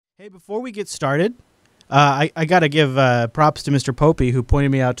Hey, before we get started, I got to give props to Mr. Popey, who pointed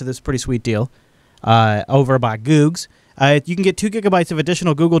me out to this pretty sweet deal over by Googs. You can get 2 gigabytes of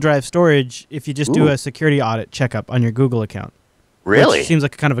additional Google Drive storage if you just do a security audit checkup on your Google account. Really? Which seems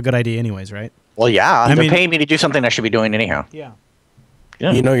like kind of a good idea anyways, right? Well, yeah. I They're mean, paying me to do something I should be doing anyhow. Yeah.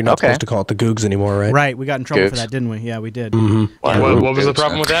 You know you're not supposed to call it the Googs anymore, right? Right. We got in trouble for Googs. that, didn't we? Yeah, we did. Mm-hmm. What was the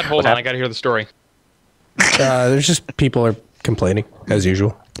problem with that? Hold on, I got to hear the story. There's just people are complaining, as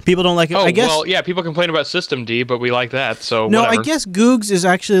usual. People don't like it. Oh, I guess, well, yeah, people complain about System D, but we like that, so no, whatever. I guess Googs is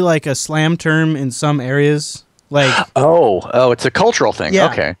actually like a slam term in some areas. Like, Oh, it's a cultural thing.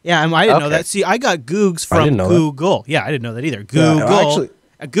 yeah, Okay. yeah, I didn't know Okay. that. See, I got Googs I from didn't know that. Google. Yeah, I didn't know that either. Yeah, Google. actually-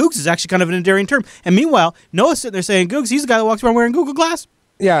 Googs is actually kind of an endearing term. And meanwhile, Noah's sitting there saying Googs. He's the guy that walks around wearing Google Glass.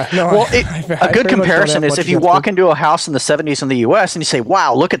 Yeah, no. Well, I a very good much don't comparison have is much if you against walk Google. into a house in the 70s in the U.S. and you say,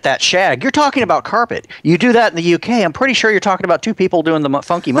 wow, look at that shag. You're talking about carpet. You do that in the U.K., I'm pretty sure you're talking about 2 people doing the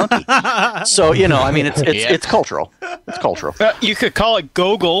funky monkey. So, I mean, it's cultural. It's cultural. You could call it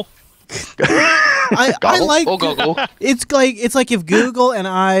Google. I like. Oh, Google. It's like if Google and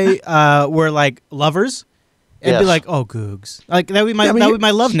I were like lovers. It'd be Yes. like, oh, Googs. Like that would be my Yeah, but that would be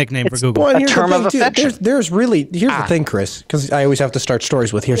my love nickname for Google. Well, and A here's term the of thing, too. affection. There's really here's the thing, Chris, because I always have to start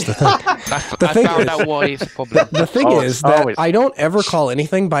stories with here's the thing. I thing found is- out why it's a problem. The thing Always, is that always. I don't ever call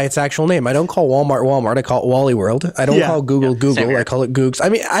anything by its actual name. I don't call Walmart Walmart. I call it Wally World. I don't Yeah. call Google Same Google. here. I call it Googs. I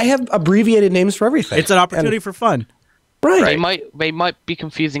mean, I have abbreviated names for everything. It's an opportunity for fun. Right. They might be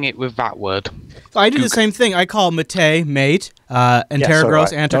confusing it with that word. So I do the same thing. I call mate, mate, and Yeah, Terra so do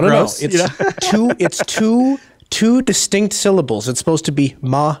gross, I. anta No. gross. It's two distinct syllables. It's supposed to be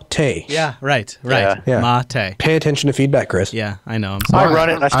mate. Yeah, right. Yeah. Mate. Pay attention to feedback, Chris. Yeah, I know. I'm I sorry. run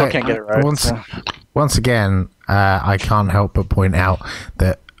it and I still can't get it right. Once again, I can't help but point out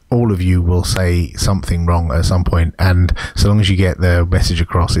that all of you will say something wrong at some point, and so long as you get the message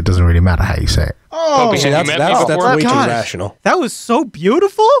across, it doesn't really matter how you say it. Oh, See, You that's met me that's before? way too Gosh. rational. that was so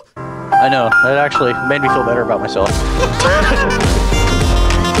beautiful. I know. That actually made me feel better about myself.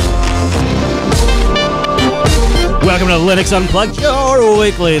 Welcome to Linux Unplugged, your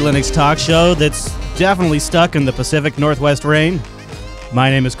weekly Linux talk show that's definitely stuck in the Pacific Northwest rain. My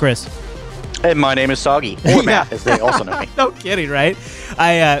name is Chris. And my name is Soggy, or Matt, as they also know me. No kidding, right?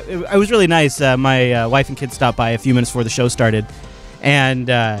 I was really nice. My wife and kids stopped by a few minutes before the show started, and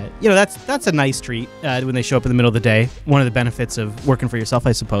that's a nice treat when they show up in the middle of the day. One of the benefits of working for yourself,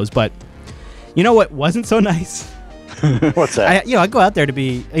 I suppose. But you know what wasn't so nice? What's that? I go out there to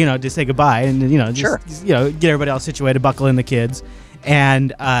be, to say goodbye and, Sure. get everybody all situated, buckle in the kids.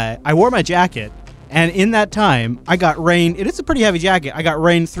 And I wore my jacket. And in that time, I got rain. It is a pretty heavy jacket. I got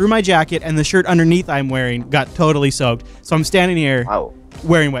rain through my jacket, and the shirt underneath I'm wearing got totally soaked. So I'm standing here Wow.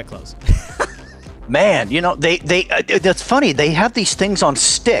 wearing wet clothes. Man, they that's funny. They have these things on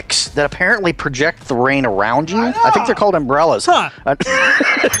sticks that apparently project the rain around you. I think they're called umbrellas. Huh.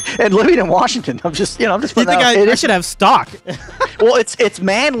 And living in Washington, I'm just You putting think out, I should have stock? well, it's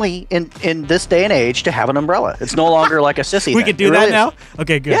manly in this day and age to have an umbrella. It's no longer like a sissy We thing. could do It that really is. now?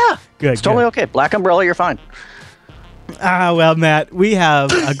 Okay, good. Yeah. Good. It's totally okay. Black umbrella, you're fine. Well, Matt, we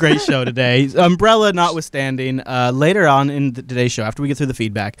have a great show today. Umbrella notwithstanding, later on in today's show, after we get through the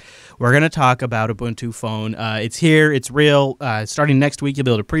feedback, we're going to talk about Ubuntu phone. It's here. It's real. Starting next week, you'll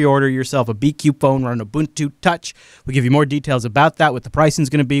be able to pre-order yourself a BQ phone run Ubuntu Touch. We'll give you more details about that, what the pricing is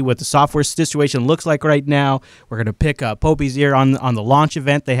going to be, what the software situation looks like right now. We're going to pick Popey's ear on the launch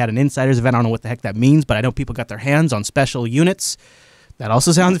event. They had an insiders event. I don't know what the heck that means, but I know people got their hands on special units. That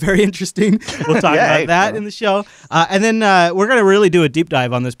also sounds very interesting. We'll talk about that in the show. And then we're going to really do a deep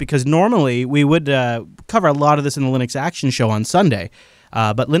dive on this because normally we would cover a lot of this in the Linux Action Show on Sunday.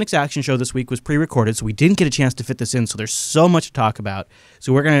 But Linux Action Show this week was pre-recorded, so we didn't get a chance to fit this in. So there's so much to talk about.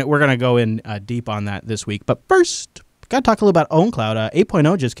 So we're gonna go in deep on that this week. But first, got to talk a little about OwnCloud.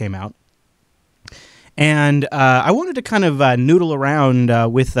 8.0 just came out. And I wanted to kind of noodle around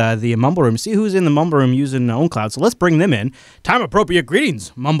with the Mumble Room, see who's in the Mumble Room using OwnCloud. So let's bring them in. Time-appropriate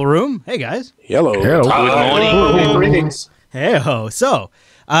greetings, Mumble Room. Hey, guys. Hello. Good morning. Greetings. Hey-ho. So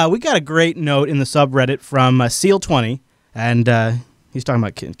we got a great note in the subreddit from Seal20, and he's talking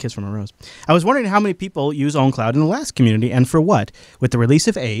about Kids from a Rose. I was wondering how many people use OwnCloud in the last community and for what. With the release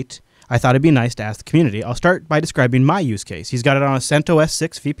of 8, I thought it'd be nice to ask the community. I'll start by describing my use case. He's got it on a CentOS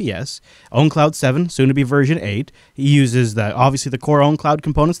 6 VPS, OwnCloud 7, soon to be version 8. He uses obviously the core OwnCloud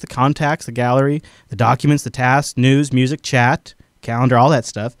components, the contacts, the gallery, the documents, the tasks, news, music, chat, calendar, all that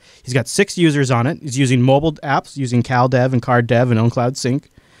stuff. He's got 6 users on it. He's using mobile apps, using CalDev and CardDev and OwnCloud Sync.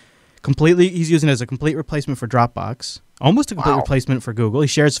 He's using it as a complete replacement for Dropbox, almost a complete replacement for Google. He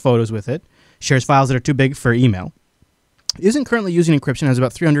shares photos with it, shares files that are too big for email. isn't currently using encryption, has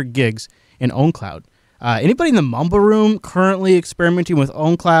about 300 gigs in OwnCloud. Anybody in the Mumble Room currently experimenting with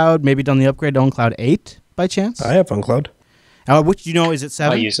OwnCloud, maybe done the upgrade to OwnCloud 8 by chance? I have OwnCloud. Which, you know, is it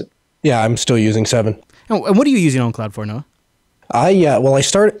 7? I use it. Yeah, I'm still using 7. And what are you using OwnCloud for, Noah? I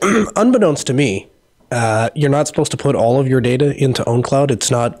started, unbeknownst to me, you're not supposed to put all of your data into OwnCloud.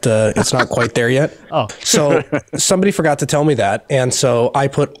 It's not quite there yet. Oh. So somebody forgot to tell me that, and so I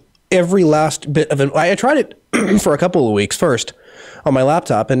put every last bit of it. I tried it for a couple of weeks first on my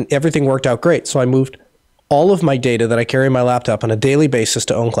laptop, and everything worked out great. So I moved all of my data that I carry on my laptop on a daily basis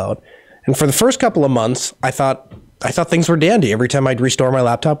to OwnCloud. And for the first couple of months, I thought things were dandy. Every time I'd restore my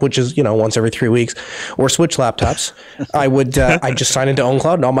laptop, which is, once every 3 weeks, or switch laptops, I'd just sign into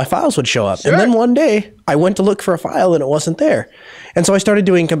OwnCloud and all my files would show up. Sure. And then one day I went to look for a file and it wasn't there. And so I started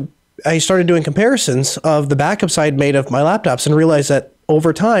doing comparisons of the backups I'd made of my laptops and realized that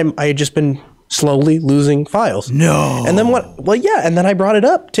over time I had just been slowly losing files. No. And then and then I brought it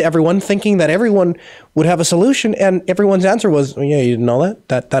up to everyone thinking that everyone would have a solution, and everyone's answer was, well, yeah, you didn't know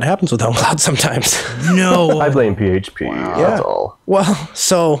that happens with OwnCloud sometimes. No. I blame PHP. Wow. That's all. Well,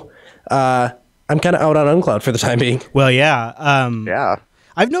 so I'm kind of out on OwnCloud for the time being. Well, yeah. Yeah.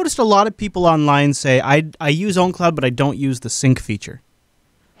 I've noticed a lot of people online say, I use OwnCloud, but I don't use the sync feature.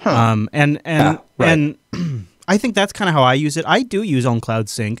 Huh. And I think that's kind of how I use it. I do use OwnCloud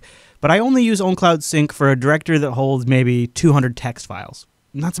Sync, but I only use OwnCloud Sync for a directory that holds maybe 200 text files.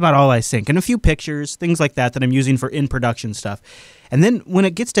 And that's about all I sync. And a few pictures, things like that I'm using for in-production stuff. And then when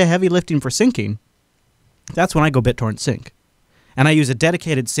it gets to heavy lifting for syncing, that's when I go BitTorrent Sync. And I use a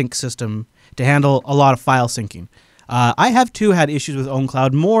dedicated sync system to handle a lot of file syncing. I have, too, had issues with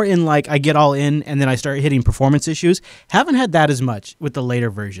OwnCloud, more in like I get all in and then I start hitting performance issues. Haven't had that as much with the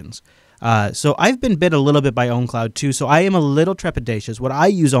later versions. So I've been bit a little bit by OwnCloud too, so I am a little trepidatious. What I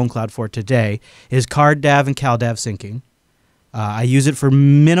use OwnCloud for today is CardDAV and CalDAV syncing. I use it for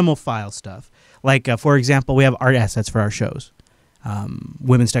minimal file stuff. Like, for example, we have art assets for our shows.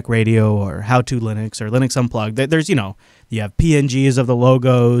 Women's Tech Radio or How To Linux or Linux Unplugged. There's, you have PNGs of the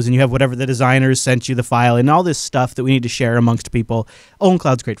logos and you have whatever the designers sent you the file and all this stuff that we need to share amongst people.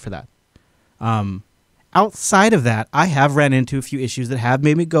 OwnCloud's great for that. Outside of that, I have ran into a few issues that have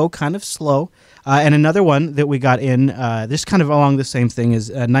made me go kind of slow. And another one that we got in, this kind of along the same thing,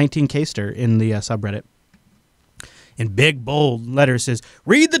 is 19Kster in the subreddit. In big, bold letters says,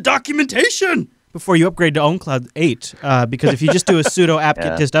 read the documentation before you upgrade to OwnCloud 8. Because if you just do a sudo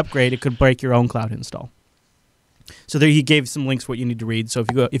apt-get dist upgrade, it could break your OwnCloud install. So there he gave some links what you need to read. So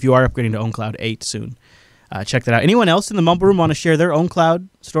if you are upgrading to OwnCloud 8 soon, check that out. Anyone else in the Mumble Room want to share their OwnCloud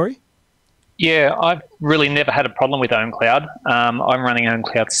story? Yeah, I've really never had a problem with OwnCloud. I'm running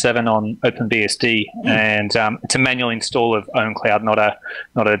OwnCloud 7 on OpenBSD, and it's a manual install of OwnCloud, not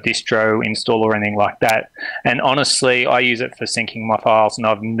a distro install or anything like that. And honestly, I use it for syncing my files, and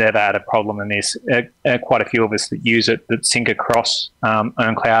I've never had a problem in this. Quite a few of us that use it that sync across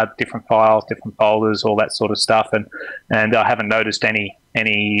OwnCloud, different files, different folders, all that sort of stuff, and I haven't noticed any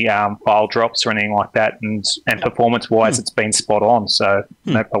file drops or anything like that, and performance-wise, it's been spot on, so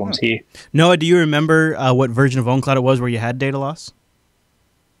no problems here. Noah, do you remember what version of OwnCloud it was where you had data loss?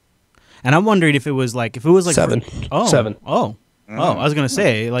 And I'm wondering if it was like 7. 7. Oh, I was gonna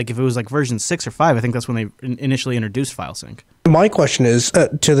say like if it was like version 6 or 5. I think that's when they initially introduced file sync. My question is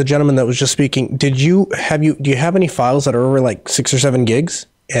to the gentleman that was just speaking: do you have any files that are over like 6 or 7 gigs?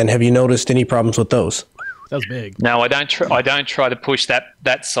 And have you noticed any problems with those? That was big. No, I don't try to push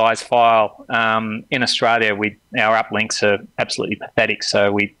that size file. In Australia, our uplinks are absolutely pathetic,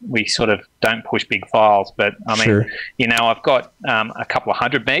 so we sort of don't push big files. But I mean, Sure. I've got a couple of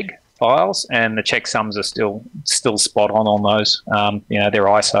 100 meg files, and the checksums are still spot on those. They're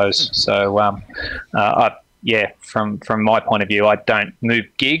ISOs. So from my point of view, I don't move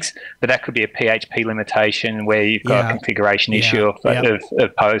gigs, but that could be a PHP limitation where you've got a configuration issue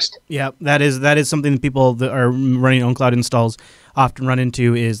of post. Yeah, that is something that people that are running OwnCloud installs often run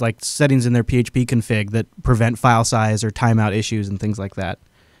into, is like settings in their PHP config that prevent file size or timeout issues and things like that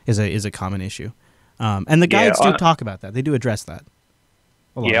is a common issue. And the guides do talk about that. They do address that.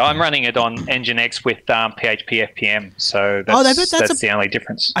 I'm running it on Nginx with PHP FPM, so that's the only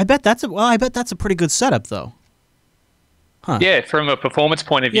difference. I bet that's a pretty good setup, though. Huh. Yeah, from a performance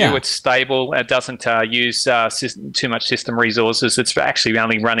point of view, it's stable. It doesn't use too much system resources. It's actually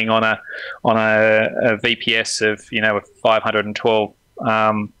only running on a VPS of 512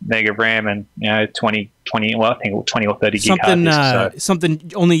 meg of RAM and 20 or 30 gig hard disk.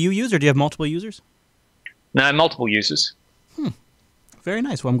 Something only you use, or do you have multiple users? No, multiple users. Very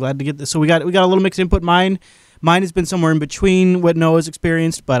nice. Well, I'm glad to get this. So we got a little mixed input. Mine Mine has been somewhere in between what Noah's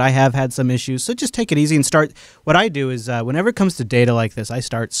experienced, but I have had some issues. So just take it easy and start. What I do is whenever it comes to data like this, I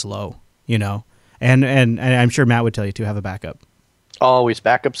start slow, and I'm sure Matt would tell you to have a backup. Always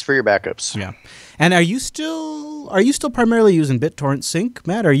backups for your backups. Yeah. And are you still primarily using BitTorrent Sync,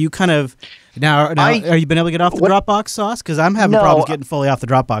 Matt? Are you kind of now are you been able to get off the Dropbox sauce? Because I'm having problems getting fully off the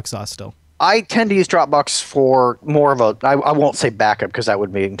Dropbox sauce still. I tend to use Dropbox for more of I won't say backup because that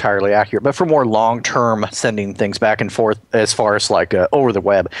would be entirely accurate, but for more long-term sending things back and forth as far as like over the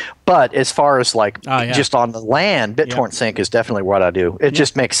web. But as far as like just on the LAN, BitTorrent Sync is definitely what I do. It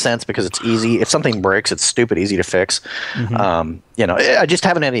just makes sense because it's easy. If something breaks, it's stupid easy to fix. I just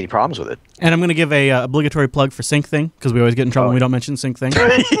haven't had any problems with it. And I'm going to give a obligatory plug for SyncThing because we always get in trouble when we don't mention SyncThing.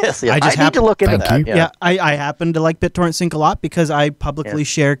 Yes, I need to look into that. Yeah, I happen to like BitTorrent Sync a lot because I publicly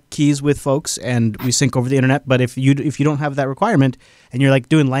share keys with folks and we sync over the internet. But if you don't have that requirement and you're like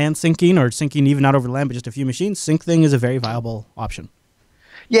doing LAN syncing or syncing even not over LAN but just a few machines, SyncThing is a very viable option.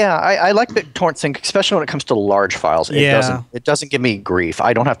 Yeah, I like BitTorrent Sync, especially when it comes to large files. It doesn't give me grief.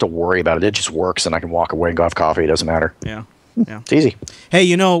 I don't have to worry about it. It just works, and I can walk away and go have coffee. It doesn't matter. Yeah. It's easy.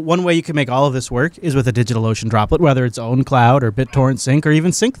 Hey, one way you can make all of this work is with a DigitalOcean droplet, whether it's OwnCloud or BitTorrent Sync or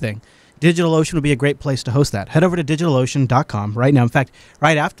even SyncThing. DigitalOcean would be a great place to host that. Head over to DigitalOcean.com right now. In fact,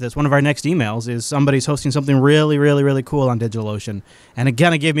 right after this, one of our next emails is somebody's hosting something really, really, really cool on DigitalOcean. And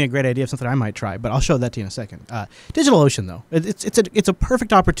again, it gave me a great idea of something I might try, but I'll show that to you in a second. DigitalOcean, though, it's a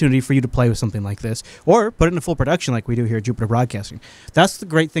perfect opportunity for you to play with something like this or put it into full production like we do here at Jupiter Broadcasting. That's the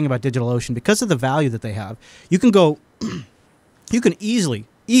great thing about DigitalOcean. Because of the value that they have, you can go... You can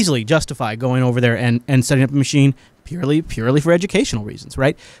easily justify going over there and setting up a machine purely for educational reasons,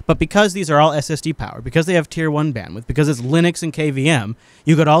 right? But because these are all SSD powered, because they have tier 1 bandwidth, because it's Linux and KVM,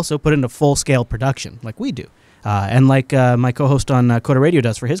 you could also put into full-scale production like we do. And like my co-host on Coda Radio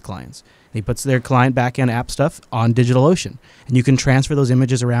does for his clients. He puts their client backend app stuff on DigitalOcean, and you can transfer those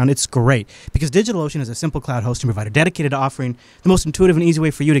images around. It's great because DigitalOcean is a simple cloud hosting provider dedicated to offering the most intuitive and easy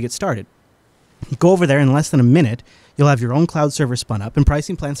way for you to get started. You go over there in less than a minute, you'll have your own cloud server spun up, and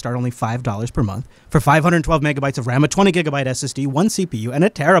pricing plans start only $5 per month for 512 megabytes of RAM, a 20 gigabyte SSD, 1 CPU, and a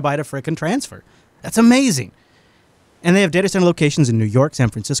terabyte of frickin' transfer. That's amazing. And they have data center locations in New York, San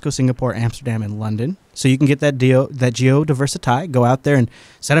Francisco, Singapore, Amsterdam, and London. So you can get that geo-diversity, go out there and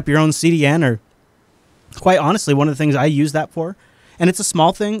set up your own CDN, or quite honestly, one of the things I use that for, and it's a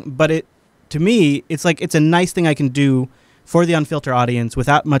small thing, but to me, it's a nice thing I can do for the unfiltered audience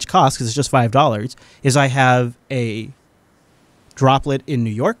without much cost, because it's just $5, is I have a droplet in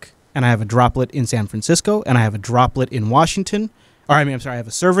New York, and I have a droplet in San Francisco, and I have a droplet in Washington. I have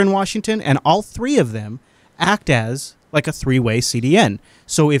a server in Washington, and all three of them act as like a three-way CDN.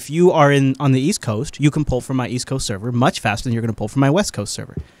 So if you are on the East Coast, you can pull from my East Coast server much faster than you're going to pull from my West Coast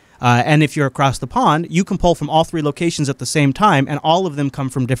server. And if you're across the pond, you can pull from all three locations at the same time, and all of them come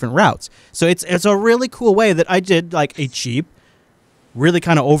from different routes. So it's a really cool way that I did like a cheap, really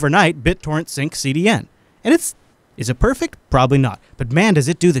kind of overnight BitTorrent Sync CDN. And is it perfect? Probably not. But man, does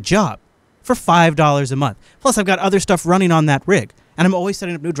it do the job for $5 a month. Plus, I've got other stuff running on that rig, and I'm always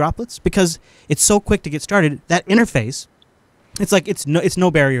setting up new droplets because it's so quick to get started. That interface, it's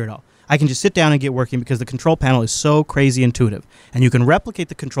no barrier at all. I can just sit down and get working because the control panel is so crazy intuitive. And you can replicate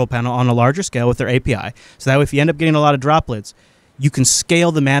the control panel on a larger scale with their API. So that way, if you end up getting a lot of droplets, you can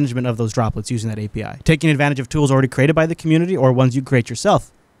scale the management of those droplets using that API, taking advantage of tools already created by the community or ones you create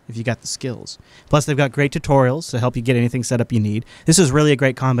yourself if you got the skills. Plus, they've got great tutorials to help you get anything set up you need. This is really a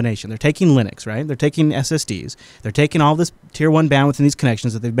great combination. They're taking Linux, right? They're taking SSDs. They're taking all this tier 1 bandwidth in these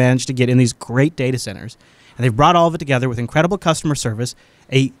connections that they've managed to get in these great data centers. And they've brought all of it together with incredible customer service,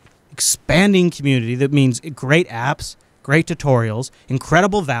 a expanding community that means great apps, great tutorials,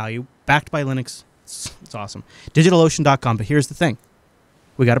 incredible value, backed by Linux. It's awesome. DigitalOcean.com. But here's the thing.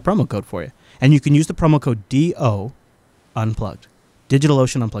 We got a promo code for you. And you can use the promo code DO Unplugged.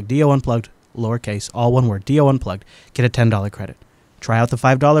 DigitalOcean Unplugged. DO Unplugged, lowercase, all one word. DO Unplugged. Get a $10 credit. Try out the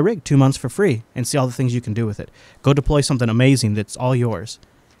 $5 rig, 2 months for free, and see all the things you can do with it. Go deploy something amazing that's all yours.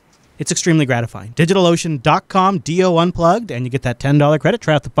 It's extremely gratifying. DigitalOcean.com, DO Unplugged, and you get that $10 credit.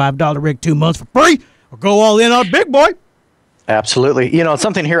 Try out the $5 rig, 2 months for free, or go all in on big boy. Absolutely.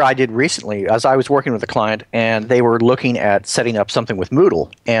 Something here I did recently, as I was working with a client, and they were looking at setting up something with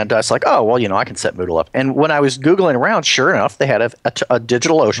Moodle. And it's like, oh, well, I can set Moodle up. And when I was Googling around, sure enough, they had a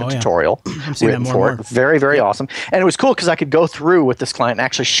DigitalOcean tutorial written for it. Very, very awesome. And it was cool because I could go through with this client and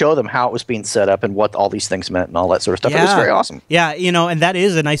actually show them how it was being set up and what all these things meant and all that sort of stuff. It was very awesome. Yeah, and that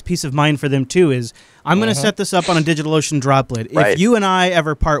is a nice peace of mind for them, too, is I'm going to set this up on a DigitalOcean droplet. If you and I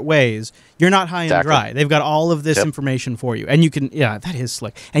ever part ways, you're not high and dry. They've got all of this information for you. And you can, that is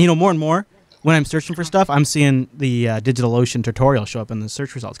slick. And more and more, when I'm searching for stuff, I'm seeing the DigitalOcean tutorial show up in the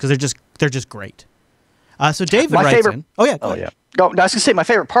search results because they're just great. So David writes in. Oh yeah. Oh yeah. No, I was gonna say my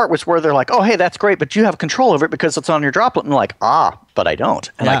favorite part was where they're like, "Oh, hey, that's great, but you have control over it because it's on your droplet." And I'm like, but I don't.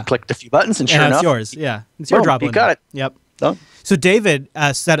 And I clicked a few buttons, and sure enough, it's yours. Yeah, it's your boom, droplet. you got it. Yep. Done. So David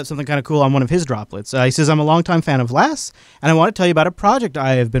set up something kind of cool on one of his droplets. He says, "I'm a longtime fan of LAS, and I want to tell you about a project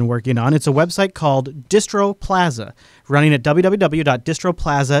I have been working on. It's a website called Distro Plaza, running at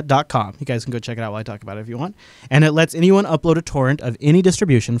www.distroplaza.com. You guys can go check it out while I talk about it if you want. And it lets anyone upload a torrent of any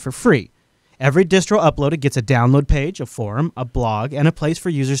distribution for free. Every distro uploaded gets a download page, a forum, a blog, and a place for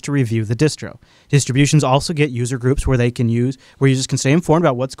users to review the distro. Distributions also get user groups where users can stay informed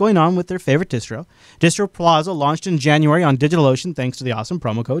about what's going on with their favorite distro. Distro Plaza launched in January on DigitalOcean thanks to the awesome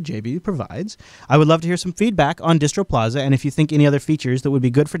promo code JB provides. I would love to hear some feedback on Distro Plaza, and if you think any other features that would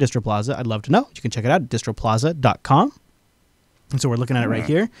be good for Distro Plaza, I'd love to know. You can check it out at distroplaza.com. And so we're looking at it right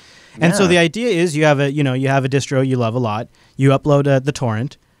here. And so the idea is you have a distro you love a lot. You upload the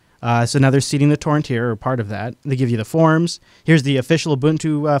torrent. So now they're seeding the torrent here, or part of that. They give you the forms. Here's the official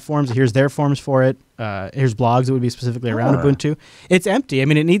Ubuntu forms. Here's their forms for it. Here's blogs that would be specifically around Ubuntu. It's empty. I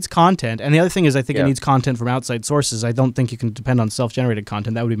mean, it needs content. And the other thing is I think it needs content from outside sources. I don't think you can depend on self-generated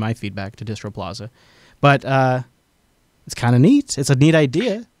content. That would be my feedback to Distro Plaza. But it's kind of neat. It's a neat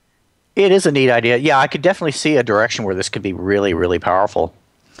idea. It is a neat idea. Yeah, I could definitely see a direction where this could be really, really powerful.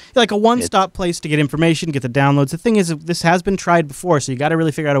 Like a one-stop place to get information, get the downloads. The thing is, this has been tried before, so you got to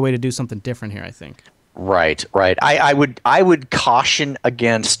really figure out a way to do something different here, I think. Right. I would caution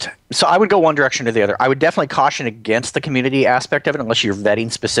against. So I would go one direction or the other. I would definitely caution against the community aspect of it, unless you're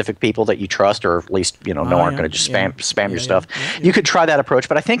vetting specific people that you trust, or at least aren't going to just spam your stuff. You could try that approach,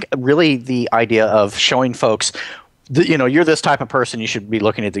 but I think really the idea of showing folks, you're this type of person, you should be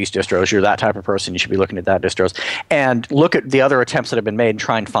looking at these distros. You're that type of person, you should be looking at that distros. And look at the other attempts that have been made and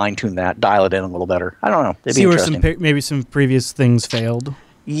try and fine-tune that, dial it in a little better. I don't know. It'd be interesting. See where maybe some previous things failed.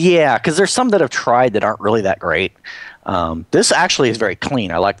 Yeah, because there's some that have tried that aren't really that great. This actually is very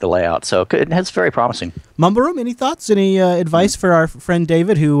clean. I like the layout, so it's very promising. Mumble Room, any thoughts? Any advice for our friend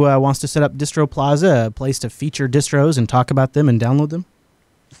David who wants to set up Distro Plaza, a place to feature distros and talk about them and download them?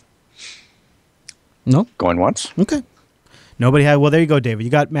 No? Going once? Okay. Nobody had. Well, there you go, David.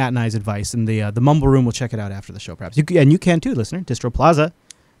 You got Matt and I's advice, and the Mumble Room will check it out after the show, perhaps. And you can too, listener.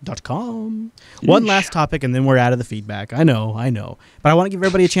 DistroPlaza.com. One last topic, and then we're out of the feedback. I know. But I want to give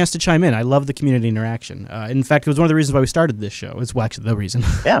everybody a chance to chime in. I love the community interaction. In fact, it was one of the reasons why we started this show. It's actually the reason.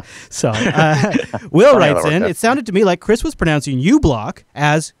 Yeah. So, Will writes in, it sounded to me like Chris was pronouncing U-Block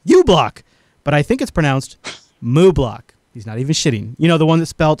as U-Block, but I think it's pronounced Moo-Block. He's not even shitting. You know, the one that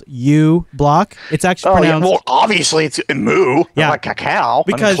spelled U-Block? It's actually pronounced... Yeah. Well, obviously it's moo, like cacao.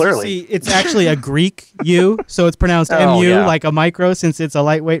 Because, clearly. See, it's actually a Greek U, so it's pronounced MU, like a micro, since it's a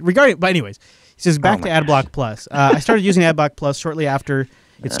lightweight. But anyways, he says, back to AdBlock Plus. I started using AdBlock Plus shortly after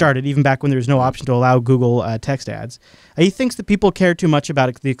it started, even back when there was no option to allow Google text ads. He thinks that people care too much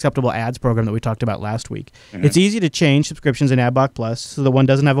about the acceptable ads program that we talked about last week. It's easy to change subscriptions in AdBlock Plus so the one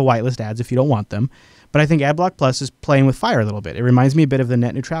doesn't have a whitelist ads if you don't want them. But I think AdBlock Plus is playing with fire a little bit. It reminds me a bit of the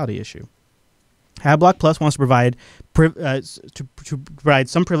net neutrality issue. AdBlock Plus wants to provide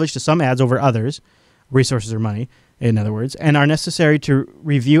some privilege to some ads over others, resources or money, in other words, and are necessary to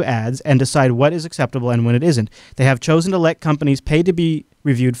review ads and decide what is acceptable and when it isn't. They have chosen to let companies pay to be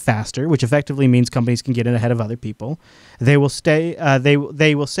reviewed faster, which effectively means companies can get in ahead of other people. They will say that the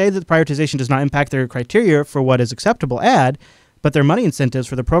prioritization does not impact their criteria for what is acceptable ad, but their money incentives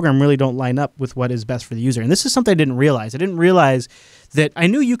for the program really don't line up with what is best for the user. And this is something I didn't realize. I didn't realize that I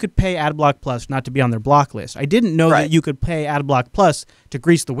knew you could pay AdBlock Plus not to be on their block list. I didn't know that you could pay AdBlock Plus to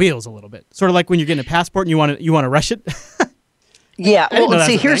grease the wheels a little bit. Sort of like when you're getting a passport and you want to rush it. Yeah. Well,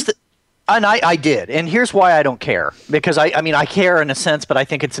 see, here's the... And I did. And here's why I don't care. Because, I care in a sense, but I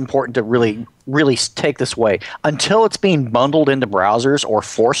think it's important to really, really take this way. Until it's being bundled into browsers or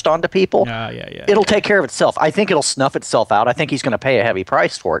forced onto people, it'll take care of itself. I think it'll snuff itself out. I think he's going to pay a heavy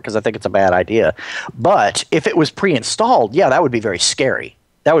price for it because I think it's a bad idea. But if it was pre-installed, that would be very scary.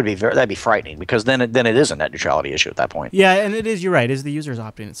 That'd be frightening because then it is a net neutrality issue at that point. Yeah, and it is, you're right, is the user's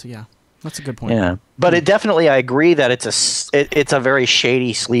opting it. So, yeah. That's a good point. Yeah, but it definitely, I agree that it's a very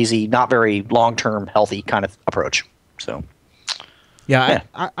shady, sleazy, not very long-term, healthy kind of approach. So, yeah.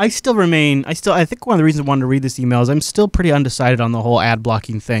 I still remain. I think one of the reasons I wanted to read this email is I'm still pretty undecided on the whole ad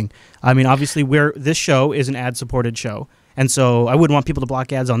blocking thing. I mean, obviously, this show is an ad-supported show, and so I wouldn't want people to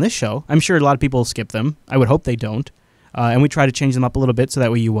block ads on this show. I'm sure a lot of people skip them. I would hope they don't, and we try to change them up a little bit so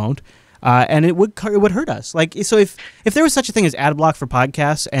that way you won't. And it would hurt us. Like, so if there was such a thing as ad block for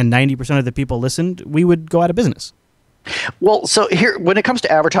podcasts and 90% of the people listened, we would go out of business. Well, so here, when it comes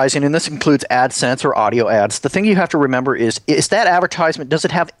to advertising, and this includes AdSense or audio ads, the thing you have to remember is that advertisement, does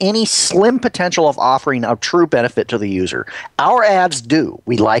it have any slim potential of offering a true benefit to the user? Our ads do.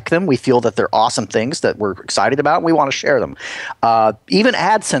 We like them. We feel that they're awesome things that we're excited about, and we want to share them. Even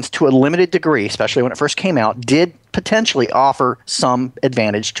AdSense, to a limited degree, especially when it first came out, did potentially offer some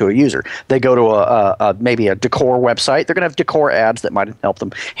advantage to a user. They go to maybe a decor website. They're going to have decor ads that might help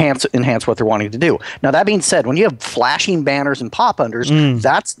them enhance what they're wanting to do. Now, that being said, when you have flashing banners and pop-unders,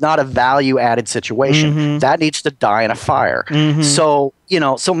 that's not a value-added situation. That needs to die in a fire. So,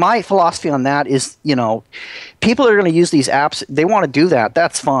 so my philosophy on that is, people are going to use these apps. They want to do that.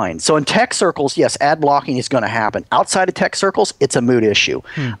 That's fine. So in tech circles, yes, ad blocking is going to happen. Outside of tech circles, it's a mood issue.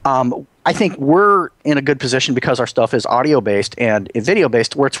 I think we're in a good position because our stuff is audio based and video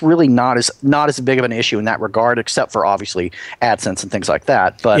based, where it's really not as big of an issue in that regard, except for obviously AdSense and things like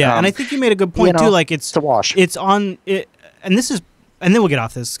that. But yeah, and I think you made a good point too. Like it's a wash. It's on it, and this is. And then we'll get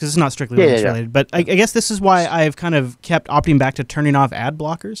off this because it's not strictly related. But I guess this is why I've kind of kept opting back to turning off ad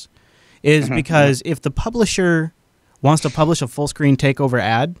blockers, is because if the publisher wants to publish a full screen takeover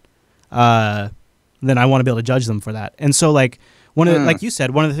ad, then I want to be able to judge them for that. And so, like like you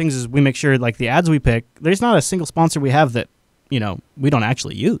said, one of the things is we make sure like the ads we pick, there's not a single sponsor we have that we don't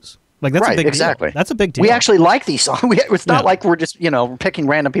actually use. Like that's a big deal. That's a big deal. We actually like these songs. It's not like we're just picking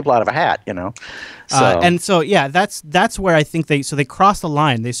random people out of a hat. So. And so that's where I think they cross the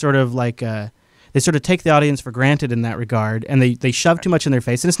line. They sort of like they sort of take the audience for granted in that regard, and they shove too much in their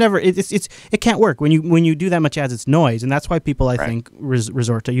face, and it's never it can't work when you do that much ads. It's noise, and that's why people I think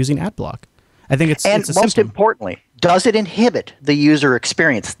resort to using ad block. I think it's a most symptom. Importantly, does it inhibit the user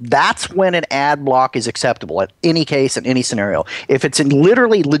experience? That's when an ad block is acceptable at any case, in any scenario. If it's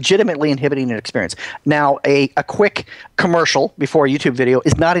legitimately inhibiting an experience. Now, a quick commercial before a YouTube video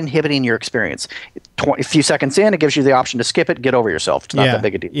is not inhibiting your experience. A few seconds in, it gives you the option to skip it, get over yourself. It's not that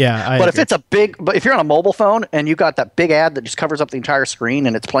big a deal. Yeah, but if you're on a mobile phone and you got that big ad that just covers up the entire screen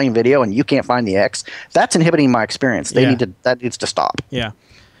and it's playing video and you can't find the X, that's inhibiting my experience. That needs to stop. Yeah.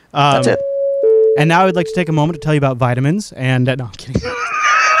 That's it. And now I'd like to take a moment to tell you about vitamins. And no, I'm kidding.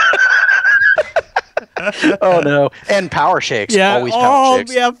 Oh no! And power shakes. Yeah. Always power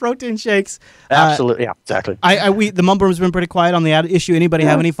shakes. Yeah, protein shakes. Absolutely. Yeah. Exactly. The Mumble Room's been pretty quiet on the ad issue. Anybody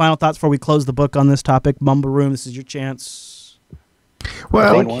have any final thoughts before we close the book on this topic? Mumble Room, this is your chance.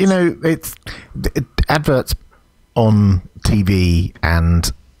 Well, it's adverts on TV and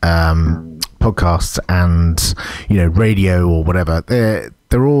podcasts and radio or whatever.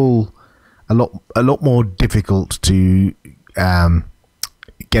 They're all a lot more difficult to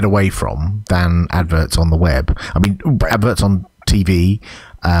get away from than adverts on the web. I mean, adverts on TV.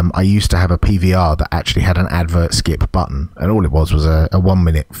 I used to have a PVR that actually had an advert skip button, and all it was a 1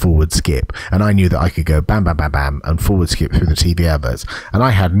 minute forward skip, and I knew that I could go bam, bam, bam, bam, and forward skip through the TV adverts, and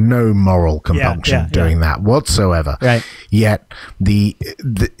I had no moral compunction doing that whatsoever. Right. Yet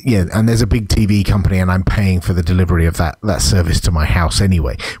and there's a big TV company, and I'm paying for the delivery of that service to my house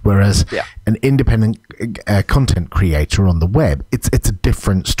anyway. Whereas an independent content creator on the web, it's a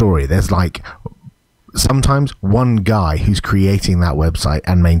different story. There's like sometimes one guy who's creating that website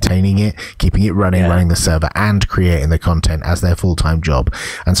and maintaining it, keeping it running the server, and creating the content as their full-time job.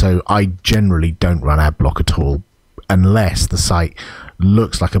 And so I generally don't run ad block at all unless the site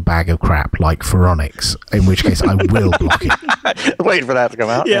looks like a bag of crap like Phoronix, in which case I will block it. Waiting for that to come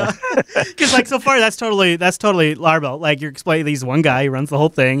out. Yeah. Because like so far that's totally Laravel. Like you're explaining he's one guy, he runs the whole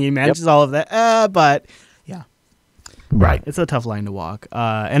thing, he manages all of that. But right. It's a tough line to walk.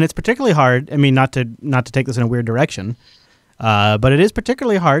 And it's particularly hard, I mean, not to take this in a weird direction, but it is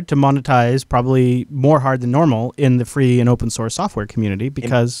particularly hard to monetize, probably more hard than normal, in the free and open source software community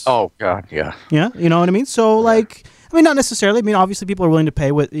because... Oh, God, yeah. Yeah, you know what I mean? So, like, I mean, not necessarily. I mean, obviously people are willing to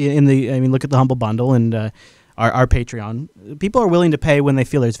pay look at the Humble Bundle and our Patreon. People are willing to pay when they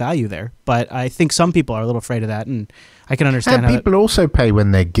feel there's value there, but I think some people are a little afraid of that, and I can understand and people also pay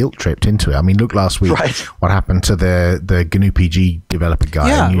when they're guilt-tripped into it. I mean, look last week what happened to the GNU PG developer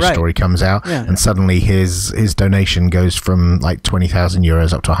guy. A news story comes out, and suddenly his donation goes from like 20,000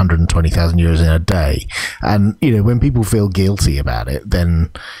 euros up to 120,000 euros in a day. And when people feel guilty about it,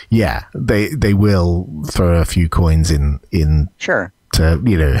 then they will throw a few coins in sure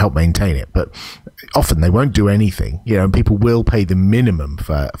to help maintain it, but often they won't do anything. People will pay the minimum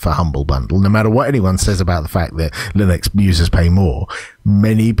for Humble Bundle, no matter what anyone says about the fact that Linux users pay more.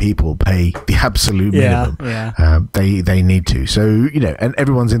 Many people pay the absolute minimum. They need to. So and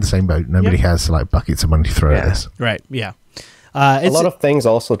everyone's in the same boat. Nobody has like buckets of money to throw at this. Right. Yeah. A lot of things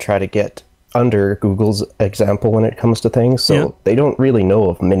also try to get under Google's example when it comes to things, so they don't really know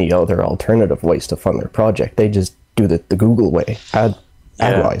of many other alternative ways to fund their project. They just do the Google way,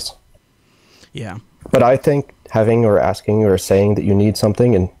 ad-wise. Yeah. But I think having or asking or saying that you need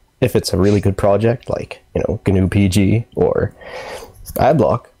something, and if it's a really good project like, GNU PG or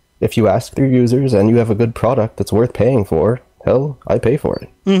AdBlock, if you ask their users and you have a good product that's worth paying for, hell, I pay for it.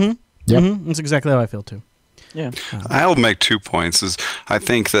 Mm-hmm. Yep. Mm-hmm. That's exactly how I feel too. Yeah. I'll make 2 points. I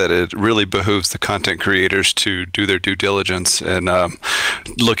think that it really behooves the content creators to do their due diligence and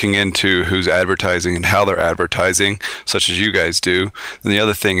looking into who's advertising and how they're advertising, such as you guys do. And the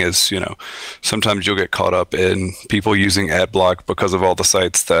other thing is, sometimes you'll get caught up in people using AdBlock because of all the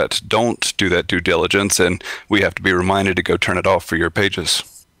sites that don't do that due diligence, and we have to be reminded to go turn it off for your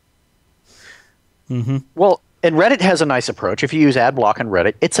pages. Mm-hmm. Well, and Reddit has a nice approach. If you use AdBlock on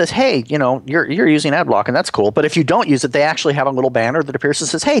Reddit, it says, hey, you're using AdBlock, and that's cool. But if you don't use it, they actually have a little banner that appears and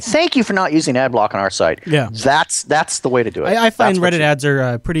says, hey, thank you for not using AdBlock on our site. Yeah. That's the way to do it. I find Reddit ads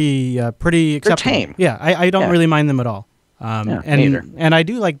are pretty acceptable. They're tame. Yeah, I don't really mind them at all. Yeah, neither. And I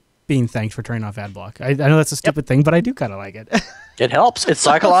do like being thanked for turning off AdBlock. I know that's a stupid thing, but I do kind of like it. It helps. It's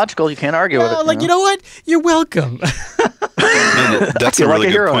psychological. You can't argue with it. You know what? You're welcome. That's a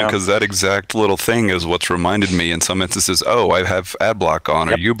really good point, because that exact little thing is what's reminded me in some instances, I have AdBlock on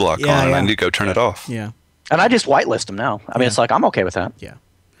or uBlock on, and I need to go turn it off. Yeah. And I just whitelist them now. I mean, it's like, I'm okay with that. Yeah.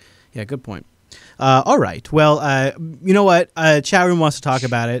 Yeah, good point. All right. Well, you know what? Chat room wants to talk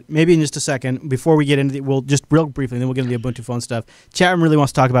about it. Maybe in just a second. Before we get into we'll just real briefly, then we'll get into the Ubuntu phone stuff. Chat room really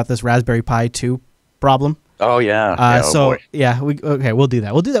wants to talk about this Raspberry Pi 2 problem. Oh yeah. We'll do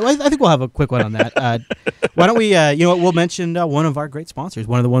that. I think we'll have a quick one on that. Why don't we? We'll mention one of our great sponsors,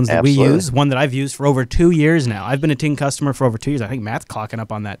 one of the ones that we use, one that I've used for over 2 years now. I've been a Ting customer for over 2 years. I think Matt's clocking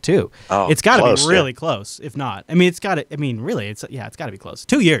up on that too. Oh, it's got to be really close, if not. I mean, it's got to. I mean, really, it's got to be close.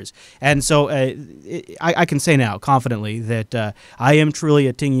 2 years, and so I can say now confidently that I am truly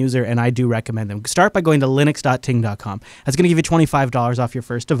a Ting user, and I do recommend them. Start by going to linux.ting.com. That's going to give you $25 off your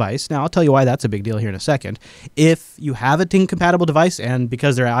first device. Now, I'll tell you why that's a big deal here in a second. If you have a Ting-compatible device, and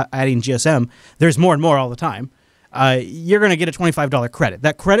because they're adding GSM, there's more and more all the time, you're going to get a $25 credit.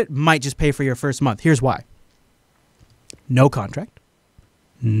 That credit might just pay for your first month. Here's why. No contract.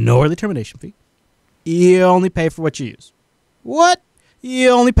 No early termination fee. You only pay for what you use. What? You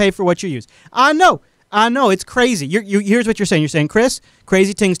only pay for what you use. I know. It's crazy. Here's what you're saying. You're saying, Chris,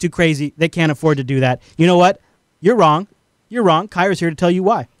 crazy Ting's too crazy. They can't afford to do that. You know what? You're wrong. Kyra's here to tell you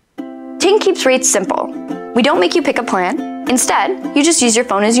why. Ting keeps rates simple. We don't make you pick a plan. Instead, you just use your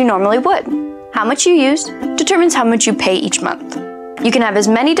phone as you normally would. How much you use determines how much you pay each month. You can have as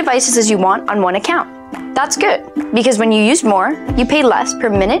many devices as you want on one account. That's good, because when you use more, you pay less per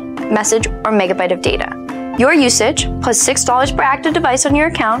minute, message, or megabyte of data. Your usage, plus $6 per active device on your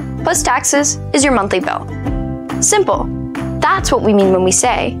account, plus taxes, is your monthly bill. Simple. That's what we mean when we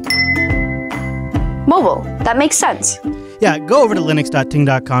say mobile. That makes sense. Yeah, go over to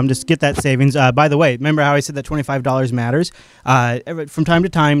linux.ting.com. Just get that savings. By the way, remember how I said that $25 matters? From time to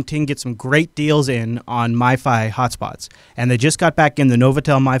time, Ting gets some great deals in on MiFi hotspots. And they just got back in the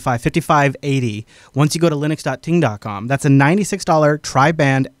Novatel MiFi 5580. Once you go to linux.ting.com, that's a $96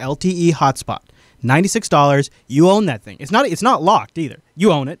 tri-band LTE hotspot. $96. You own that thing. It's not locked either.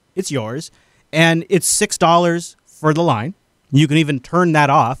 You own it. It's yours. And it's $6 for the line. You can even turn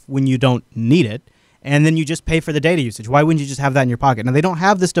that off when you don't need it. And then you just pay for the data usage. Why wouldn't you just have that in your pocket? Now, they don't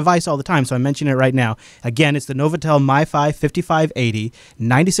have this device all the time, so I'm mentioning it right now. Again, it's the Novatel MiFi 5580,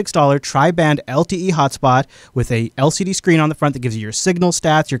 $96 tri-band LTE hotspot with a LCD screen on the front that gives you your signal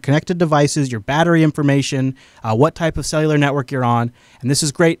stats, your connected devices, your battery information, what type of cellular network you're on. And this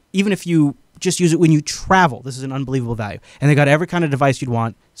is great even if you just use it when you travel. This is an unbelievable value. And they got every kind of device you'd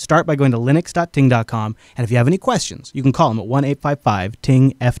want. Start by going to linux.ting.com. And if you have any questions, you can call them at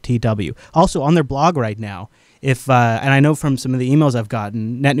 1-855-TING-FTW. Also, on their blog right now, and I know from some of the emails I've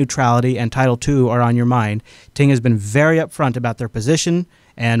gotten, net neutrality and Title II are on your mind. Ting has been very upfront about their position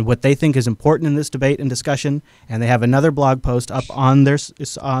and what they think is important in this debate and discussion. And they have another blog post up on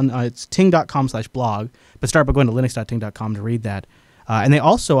it's ting.com/blog. But start by going to linux.ting.com to read that. And they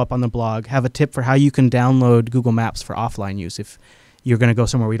also, up on the blog, have a tip for how you can download Google Maps for offline use. If you're going to go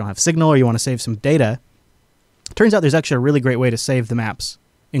somewhere where you don't have signal or you want to save some data, turns out there's actually a really great way to save the maps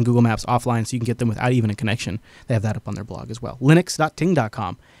in Google Maps offline so you can get them without even a connection. They have that up on their blog as well.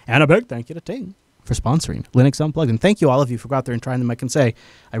 Linux.ting.com. And a big thank you to Ting for sponsoring Linux Unplugged. And thank you, all of you, for going out there and trying them. I can say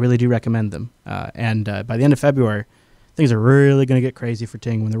I really do recommend them. And by the end of February, things are really going to get crazy for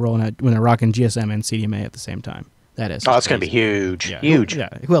Ting when they're rocking GSM and CDMA at the same time. That is. Oh, it's going to be huge. Yeah. Huge.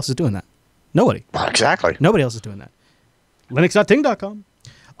 Who else is doing that? Nobody. Exactly. Nobody else is doing that. Linux.ting.com.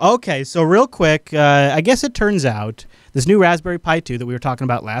 Okay, so real quick, I guess it turns out this new Raspberry Pi 2 that we were talking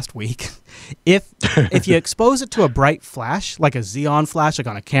about last week, if you expose it to a bright flash, like a Xeon flash, like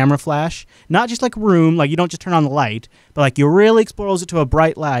on a camera flash, not just like room, like you don't just turn on the light, but like you really expose it to a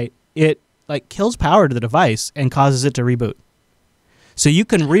bright light, it like kills power to the device and causes it to reboot. So you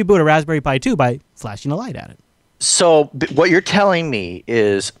can reboot a Raspberry Pi 2 by flashing a light at it. So what you're telling me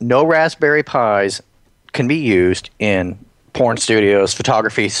is no Raspberry Pis can be used in porn studios,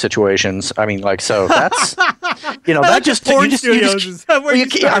 photography situations. I mean, like, so that's, that just, porn you just, studios is where you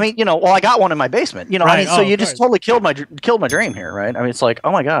start. I mean, well, I got one in my basement, Right. I mean, so Oh, you of just course. totally killed my dream here, right? I mean, it's like,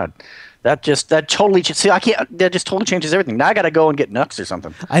 oh my God, that totally, see, I can't, that just totally changes everything. Now I got to go and get Nux or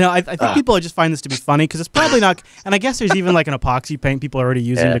something. I know. I think people just find this to be funny because it's probably not. And I guess there's even like an epoxy paint people are already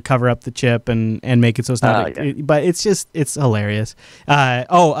using to cover up the chip and make it so it's not. But it's hilarious. In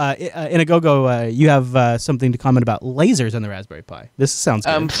a go-go, you have something to comment about lasers on the Raspberry Pi. This sounds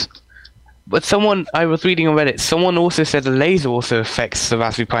good. But I was reading on Reddit, someone also said a laser also affects the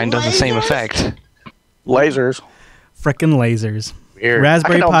Raspberry Pi and does the same effect. Lasers. Frickin' lasers. Weird.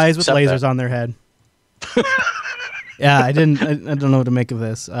 Raspberry I can Pis with accept lasers that. on their head. Yeah, I don't know what to make of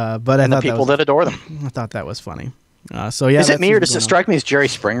this, but I And the thought people that adore them. I thought that was funny. So yeah, Is it that's me or what's does it going on. strike me as Jerry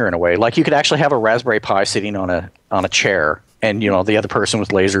Springer in a way? Like you could actually have a Raspberry Pi sitting on a chair, and the other person with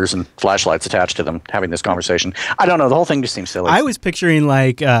lasers and flashlights attached to them having this conversation. I don't know. The whole thing just seems silly. I was picturing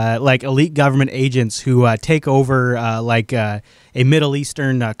like elite government agents who take over a Middle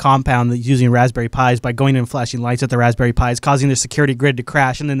Eastern compound that's using Raspberry Pis by going in and flashing lights at the Raspberry Pis, causing their security grid to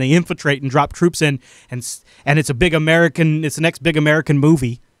crash, and then they infiltrate and drop troops in, and it's the next big American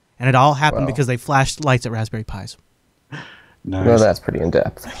movie, and it all happened because they flashed lights at Raspberry Pis. Nice. Well, that's pretty in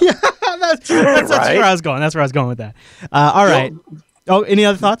depth. That's where I was going. That's where I was going with that. All right. Oh, any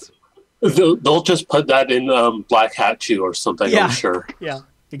other thoughts? They'll just put that in Black Hat 2 or something, Yeah. I'm sure. Yeah,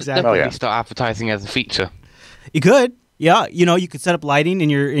 exactly. Definitely start advertising as a feature. You could. Yeah, you could set up lighting in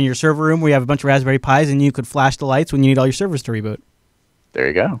your server room where you have a bunch of Raspberry Pis, and you could flash the lights when you need all your servers to reboot. There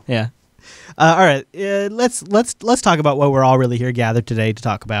you go. Yeah. All right. Let's talk about what we're all really here gathered today to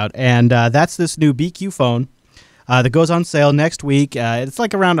talk about, and that's this new BQ phone that goes on sale next week. It's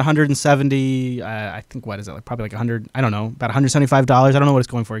like around 170. I think what is it? Like probably like 100. I don't know, about $175. I don't know what it's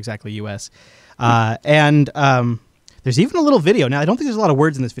going for exactly, US. And there's even a little video. Now I don't think there's a lot of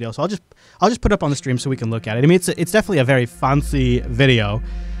words in this video, so I'll just put it up on the stream so we can look at it. I mean, it's definitely a very fancy video.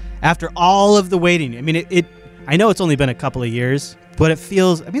 After all of the waiting, I mean, I know it's only been a couple of years, but it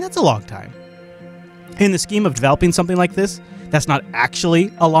feels. I mean, that's a long time. In the scheme of developing something like this, that's not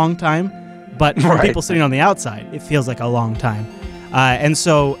actually a long time. But for people sitting on the outside, it feels like a long time. And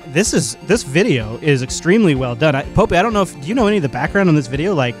so this video is extremely well done. Popey, I don't know do you know any of the background on this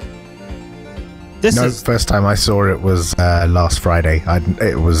video? Like, first time I saw it was last Friday.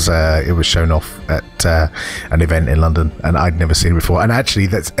 It was shown off at an event in London, and I'd never seen it before. And actually,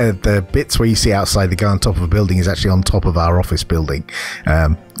 that's the bits where you see outside the guy on top of a building is actually on top of our office building.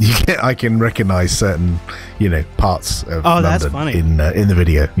 I can recognise certain parts of London that's funny. in the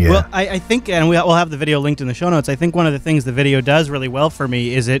video. Yeah. Well, I think, and we'll have the video linked in the show notes. I think one of the things the video does really well for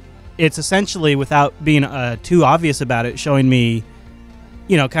me is it's essentially, without being too obvious about it, showing me,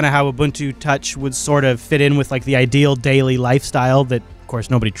 kind of how Ubuntu Touch would sort of fit in with like the ideal daily lifestyle that, of course,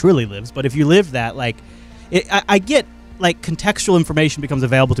 nobody truly lives. But if you live that, like, I get like contextual information becomes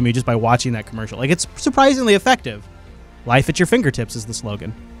available to me just by watching that commercial. Like, it's surprisingly effective. Life at your fingertips is the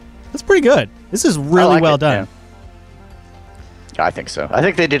slogan. That's pretty good. This is really well done. Yeah. I think so. I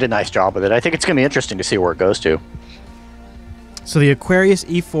think they did a nice job with it. I think it's going to be interesting to see where it goes to. So the Aquarius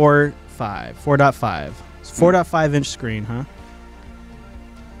E4 4.5. It's 4.5 inch screen, huh?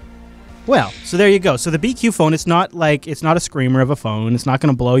 Well, so there you go. So the BQ phone, it's not a screamer of a phone. It's not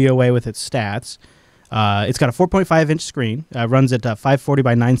going to blow you away with its stats. It's got a 4.5 inch screen. Runs at 540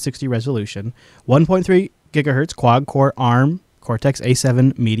 by 960 resolution. 1.3 gigahertz quad-core ARM Cortex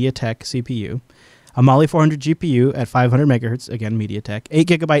A7 MediaTek CPU. A Mali 400 GPU at 500 megahertz, again MediaTek. 8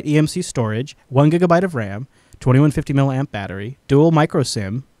 gigabyte eMMC storage. 1 gigabyte of RAM. 2150 milliamp battery. Dual micro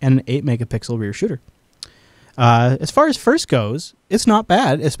SIM. And an 8 megapixel rear shooter. As far as first goes, it's not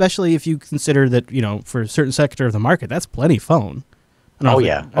bad, especially if you consider that, for a certain sector of the market, that's plenty phone. I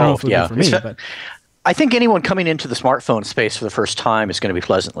don't know if it would be for me, but I think anyone coming into the smartphone space for the first time is going to be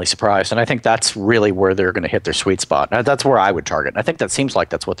pleasantly surprised, and I think that's really where they're going to hit their sweet spot. Now, that's where I would target. I think that seems like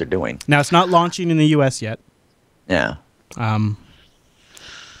that's what they're doing. Now, it's not launching in the U.S. yet. Yeah.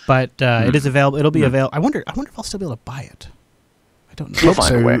 But it is available. It'll be available. I wonder if I'll still be able to buy it. I don't know. You'll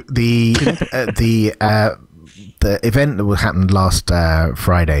find a way. The the event that happened last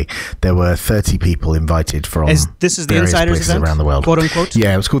Friday, there were 30 people invited from this is the various Insiders places event, around the world, quote unquote.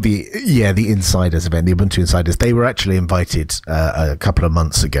 Yeah, it was called the Insiders event, the Ubuntu Insiders. They were actually invited a couple of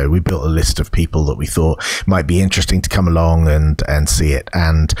months ago. We built a list of people that we thought might be interesting to come along and see it.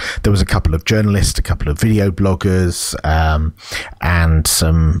 And there was a couple of journalists, a couple of video bloggers, and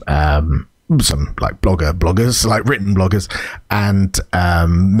some like bloggers, like written bloggers, and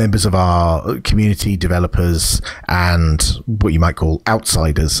members of our community, developers, and what you might call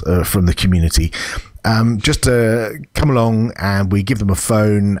outsiders from the community. Just to come along, and we give them a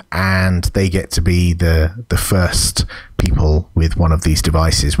phone, and they get to be the first people with one of these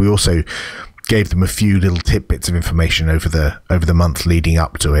devices. We also gave them a few little tidbits of information over the month leading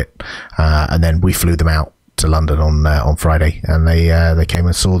up to it, and then we flew them out to London on Friday, and they came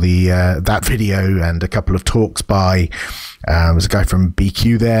and saw that video and a couple of talks by there was a guy from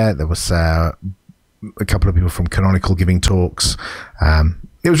BQ there was a couple of people from Canonical giving talks.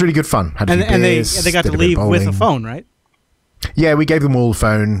 It was really good fun. Had a few beers, they got to did a bit leave of with a bowling. phone, right? Yeah, we gave them all a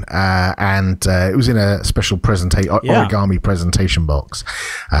phone, and it was in a special origami presentation box.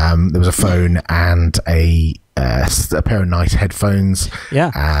 There was a phone and a pair of nice headphones.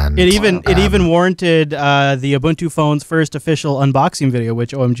 Yeah, and it even warranted the Ubuntu phone's first official unboxing video,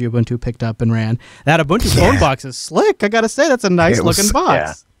 which OMG Ubuntu picked up and ran. That Ubuntu phone box is slick. I gotta say, that's a nice looking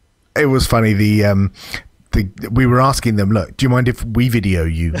box. Yeah. It was funny. We were asking them, look, do you mind if we video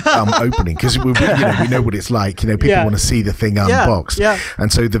you opening? Because we know what it's like. People want to see the thing unboxed. Yeah.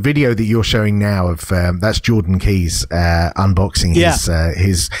 And so the video that you're showing now of that's Jordan Key's unboxing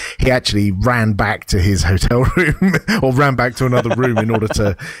his. He actually ran back to his hotel room or ran back to another room in order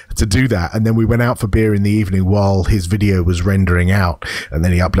to do that. And then we went out for beer in the evening while his video was rendering out, and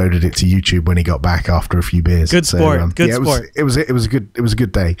then he uploaded it to YouTube when he got back after a few beers. Good sport. Good sport. It was a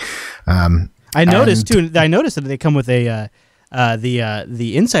good day. I noticed too. I noticed that they come with the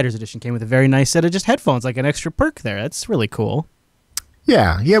Insiders Edition came with a very nice set of just headphones, like an extra perk there. That's really cool.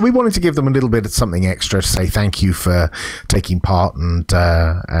 Yeah. We wanted to give them a little bit of something extra to say thank you for taking part and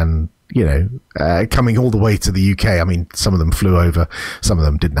coming all the way to the UK. I mean, some of them flew over, some of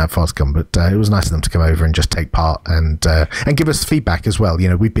them didn't have FOSCOM, but it was nice of them to come over and just take part and give us feedback as well.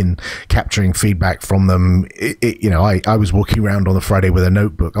 We've been capturing feedback from them. I was walking around on the Friday with a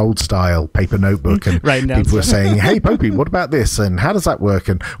notebook, old style paper notebook, and people were saying, "Hey, Popey, what about this? And how does that work?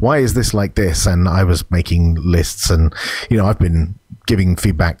 And why is this like this?" And I was making lists, and I've been giving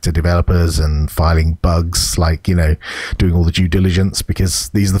feedback to developers and filing bugs, like doing all the due diligence, because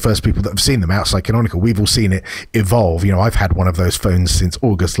these are the first people that have seen them outside Canonical. We've all seen it evolve. I've had one of those phones since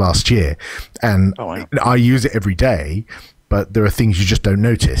August last year, and I use it every day, but there are things you just don't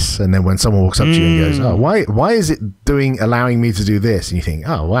notice. And then when someone walks up to you and goes, "Oh, why is it allowing me to do this?" And you think,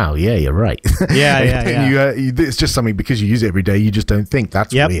 "Oh, wow, yeah, you're right." Yeah. It's just something, because you use it every day, you just don't think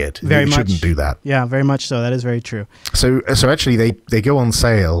that's weird. Very much. Shouldn't do that. Yeah, very much so. That is very true. So actually they go on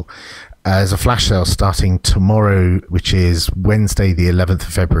sale as a flash sale starting tomorrow, which is Wednesday, the 11th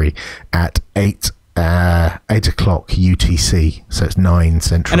of February at 8 o'clock UTC, so it's 9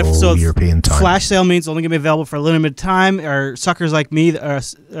 Central European time. Flash sale means only going to be available for a limited time. Are suckers like me, are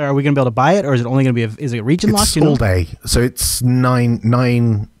we going to be able to buy it, or is it only going to be is it region locked? It's all day, so it's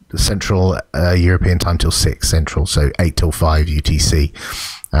 9 Central European time till 6 Central, so 8 till 5 UTC.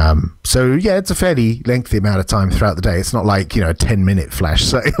 So yeah, it's a fairly lengthy amount of time throughout the day. It's not like a 10-minute flash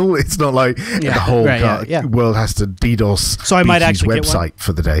sale. It's not like the whole world has to DDoS. So I might actually website get one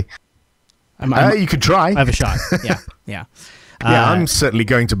for the day. You could try. I have a shot. Yeah. I'm certainly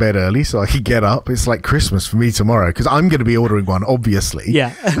going to bed early so I can get up. It's like Christmas for me tomorrow, because I'm going to be ordering one, obviously.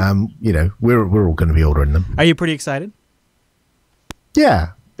 Yeah. We're all going to be ordering them. Are you pretty excited? Yeah.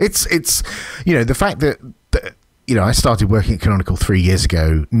 It's the fact that I started working at Canonical 3 years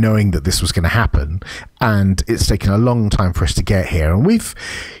ago, knowing that this was going to happen, and it's taken a long time for us to get here. And we've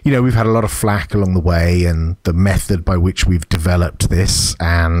had a lot of flack along the way, and the method by which we've developed this,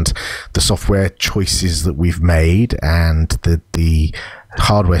 and the software choices that we've made, and the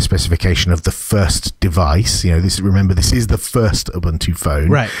hardware specification of the first device. Remember, this is the first Ubuntu phone,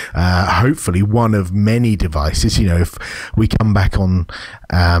 right? Hopefully one of many devices. If we come back on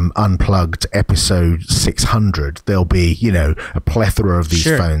Unplugged episode 600, there'll be a plethora of these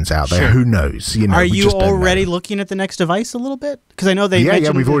phones out there. Who knows? Are you already looking at the next device a little bit? Because I know they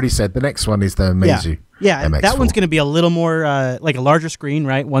we've already said the next one is the Meizu. Yeah, MX4. that one's going to be a little more like a larger screen,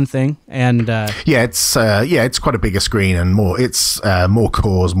 right? One thing, and it's quite a bigger screen and more. It's more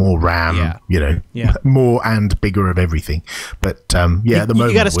cores, more RAM. More and bigger of everything. But at the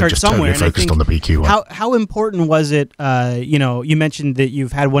moment, you got to we're start just somewhere. totally focused on the BQ one. How important was it? You mentioned that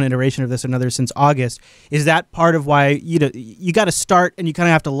you've had one iteration of this, another since August. Is that part of why you got to start and you kind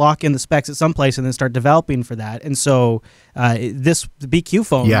of have to lock in the specs at some place and then start developing for that? And so the BQ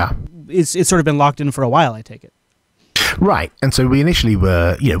phone, it's sort of been locked in for a while, I take it. Right. And so we initially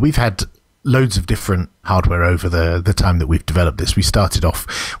were, we've had loads of different hardware over the time that we've developed this. We started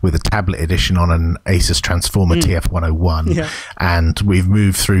off with a tablet edition on an Asus Transformer TF101, and we've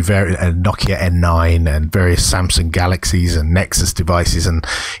moved through a Nokia N9 and various Samsung Galaxies and Nexus devices, and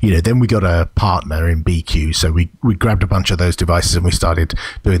then we got a partner in BQ, so we grabbed a bunch of those devices and we started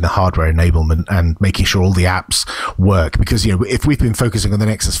doing the hardware enablement and making sure all the apps work, because if we've been focusing on the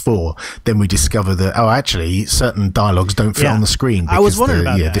Nexus 4, then we discover that actually certain dialogues don't fit on the screen because I was wondering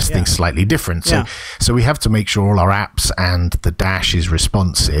about that. This thing's slightly different. So we have to make sure all our apps and the dash is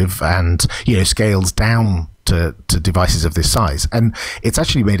responsive and scales down to devices of this size. And it's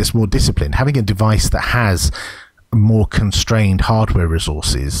actually made us more disciplined. Having a device that has more constrained hardware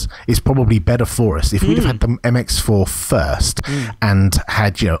resources is probably better for us. If we'd have had the MX4 first and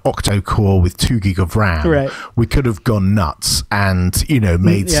had octo-core with 2 gig of RAM, we could have gone nuts and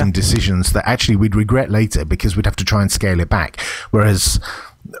made some decisions that actually we'd regret later because we'd have to try and scale it back. Whereas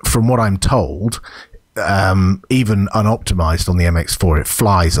from what I'm told, even unoptimized on the MX4, it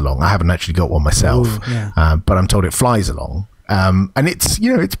flies along. I haven't actually got one myself, but I'm told it flies along. And it's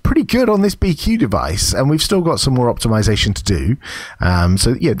it's pretty good on this BQ device, and we've still got some more optimization to do.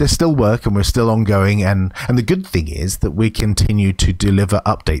 So there's still work, and we're still ongoing. And the good thing is that we continue to deliver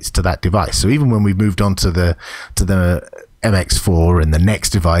updates to that device. So even when we've moved on to the MX4 and the next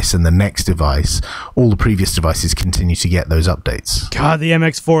device and the next device, all the previous devices continue to get those updates. God, the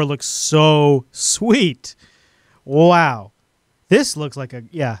MX4 looks so sweet. Wow. This looks like I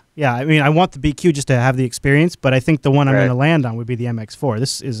mean, I want the BQ just to have the experience, but I think the one I'm going to land on would be the MX4.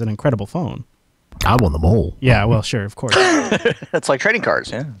 This is an incredible phone. I want them all. Yeah, well, sure, of course. It's like trading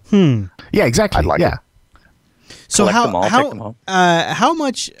cards, Yeah, exactly. I'd like it. So take them home. How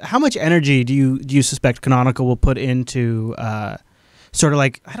much energy do you suspect Canonical will put into sort of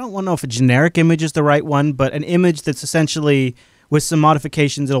like, I don't want to know if a generic image is the right one, but an image that's essentially with some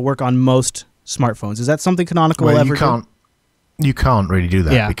modifications it'll work on most smartphones? Is that something Canonical will ever do? You can't really do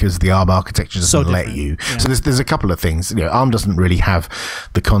that because the ARM architecture doesn't let you. Yeah. So there's a couple of things. ARM doesn't really have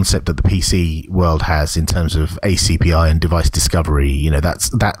the concept that the PC world has in terms of ACPI and device discovery.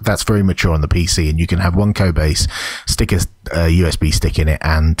 That's very mature on the PC, and you can have one code base, stick a USB stick in it,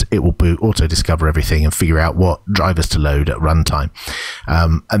 and it will auto discover everything and figure out what drivers to load at runtime.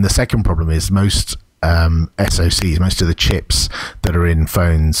 And the second problem is most SoCs, most of the chips that are in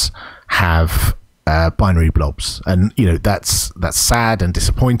phones have binary blobs, and that's sad and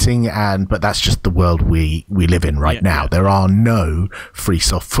disappointing, but that's just the world we live in right now. There are no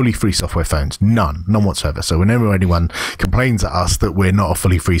fully free software phones, none whatsoever. So whenever anyone complains at us that we're not a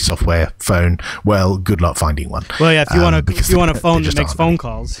fully free software phone, well, good luck finding one. Well, if you want a phone that makes phone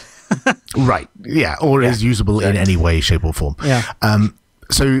calls, right? Yeah, or is usable in any way, shape, or form. Yeah.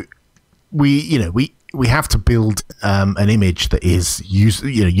 So we have to build an image that is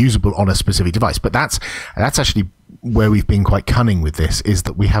usable on a specific device, but that's actually where we've been quite cunning with this, is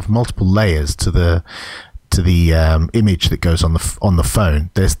that we have multiple layers to the image that goes on the phone.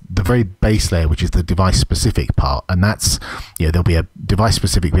 There's the very base layer, which is the device specific part, and that's there'll be a device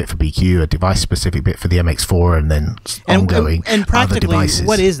specific bit for BQ, a device specific bit for the MX4, and then ongoing and practically, other devices.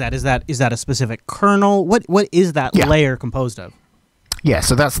 What is that? Is that a specific kernel? What is that layer composed of? Yeah,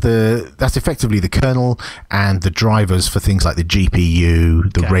 so that's effectively the kernel and the drivers for things like the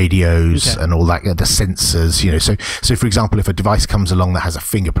GPU, the radios, and all that, the sensors. So for example, if a device comes along that has a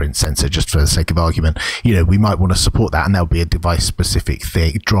fingerprint sensor, just for the sake of argument, we might want to support that, and there'll be a device-specific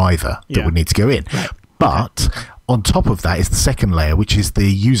driver that would need to go in. Right. But on top of that is the second layer, which is the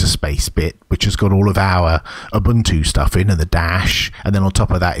user space bit, which has got all of our Ubuntu stuff in and the dash, and then on top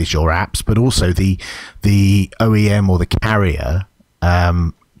of that is your apps, but also the OEM or the carrier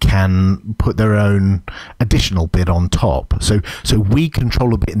can put their own additional bit on top. So we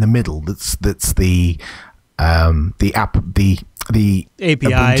control a bit in the middle. That's the app, the APIs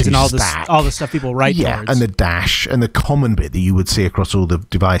Ubuntu and stack. all the stuff people write towards. And the dash and the common bit that you would see across all the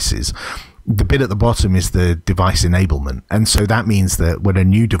devices. The bit at the bottom is the device enablement, and so that means that when a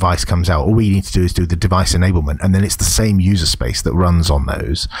new device comes out, all we need to do is do the device enablement, and then it's the same user space that runs on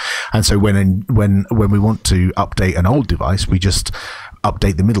those. And so when we want to update an old device, we just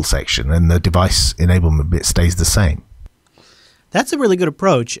update the middle section, and the device enablement bit stays the same. That's a really good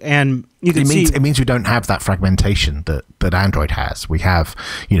approach, and you can see it means we don't have that fragmentation that Android has. We have,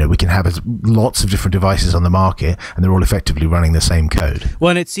 we can have lots of different devices on the market, and they're all effectively running the same code. Well,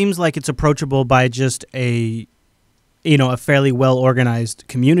 and it seems like it's approachable by just a fairly well organized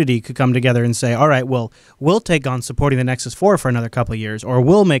community could come together and say, all right, well, we'll take on supporting the Nexus 4 for another couple of years, or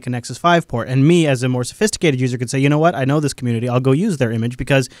we'll make a Nexus 5 port. And me, as a more sophisticated user, could say, you know what, I know this community, I'll go use their image,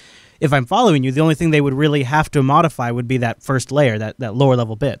 because if I'm following you, the only thing they would really have to modify would be that first layer, that lower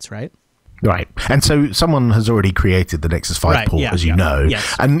level bits, right? Right. And so someone has already created the Nexus 5 port, as you know.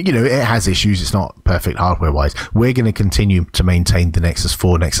 Yes. And, it has issues. It's not perfect hardware-wise. We're going to continue to maintain the Nexus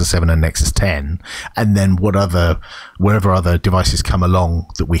 4, Nexus 7, and Nexus 10. And then wherever other devices come along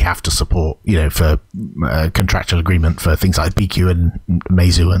that we have to support, for contractual agreement for things like BQ and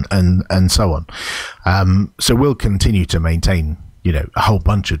Meizu and so on. So we'll continue to maintain, a whole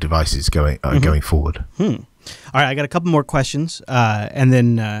bunch of devices going forward. All right, I got a couple more questions, and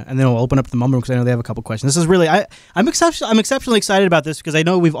then we'll open up the moment room because I know they have a couple questions. This is really I'm exceptionally excited about this because I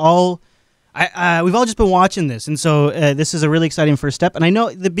know we've all just been watching this, and so this is a really exciting first step. And I know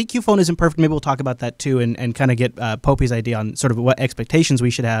the BQ phone isn't perfect. Maybe we'll talk about that too, and kind of get Popey's idea on sort of what expectations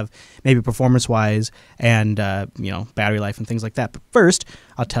we should have, maybe performance-wise, and battery life and things like that. But first,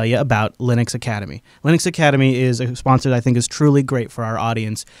 I'll tell you about Linux Academy. Linux Academy is a sponsor that I think is truly great for our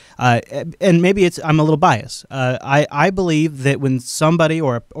audience, and maybe I'm a little biased. I believe that when somebody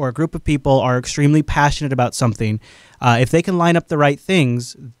or a group of people are extremely passionate about something, if they can line up the right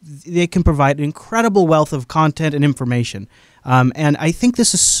things, they can provide an incredible wealth of content and information. And I think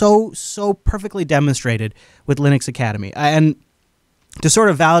this is so perfectly demonstrated with Linux Academy. And to sort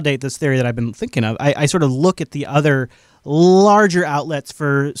of validate this theory that I've been thinking of, I sort of look at the other larger outlets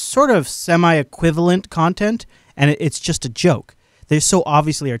for sort of semi-equivalent content, and it's just a joke. They so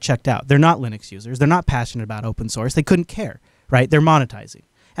obviously are checked out. They're not Linux users. They're not passionate about open source. They couldn't care, right? They're monetizing.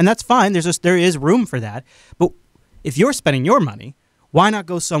 And that's fine. There is room for that. But if you're spending your money, why not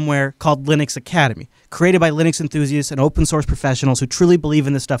go somewhere called Linux Academy, created by Linux enthusiasts and open source professionals who truly believe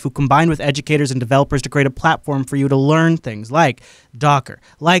in this stuff, who combine with educators and developers to create a platform for you to learn things like Docker,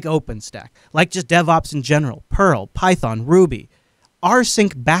 like OpenStack, like just DevOps in general, Perl, Python, Ruby,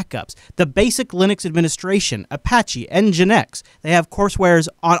 rsync backups, the basic Linux administration, Apache, Nginx. They have courseware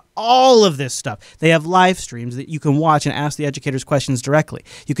on all of this stuff. They have live streams that you can watch and ask the educators questions directly.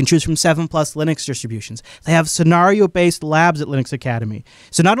 You can choose from 7+ Linux distributions. They have scenario-based labs at Linux Academy.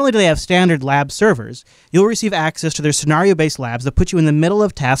 So not only do they have standard lab servers, you'll receive access to their scenario-based labs that put you in the middle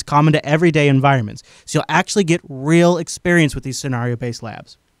of tasks common to everyday environments. So you'll actually get real experience with these scenario-based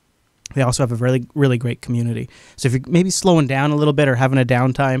labs. They also have a really, really great community. So if you're maybe slowing down a little bit or having a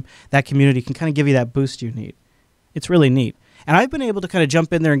downtime, that community can kind of give you that boost you need. It's really neat. And I've been able to kind of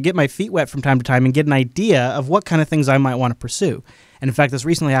jump in there and get my feet wet from time to time and get an idea of what kind of things I might want to pursue. And in fact, this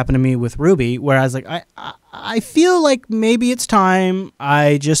recently happened to me with Ruby, where I was like, I feel like maybe it's time.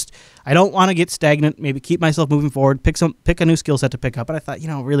 I don't want to get stagnant, maybe keep myself moving forward, pick a new skill set to pick up. But I thought,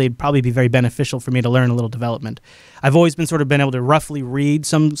 really it'd probably be very beneficial for me to learn a little development. I've always been able to roughly read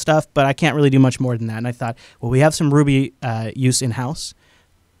some stuff, but I can't really do much more than that. And I thought, well, we have some Ruby use in-house.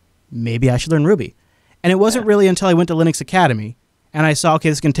 Maybe I should learn Ruby. And it wasn't really until I went to Linux Academy and I saw, okay,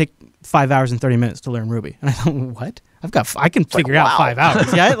 this is going to take 5 hours and 30 minutes to learn Ruby. And I thought, what? I can figure out 5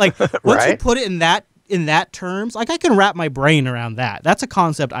 hours. Yeah, like once you put it in that terms, like I can wrap my brain around that. That's a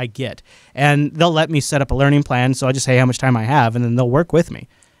concept I get. And they'll let me set up a learning plan, so I just say how much time I have, and then they'll work with me.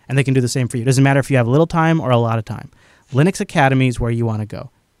 And they can do the same for you. It doesn't matter if you have a little time or a lot of time. Linux Academy is where you want to go.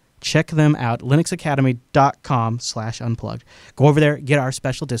 Check them out, linuxacademy.com/unplugged. Go over there, get our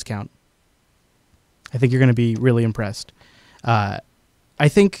special discount. I think you're going to be really impressed. I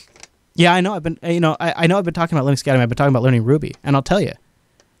think, I know I've been talking about Linux Academy. I've been talking about learning Ruby, and I'll tell you,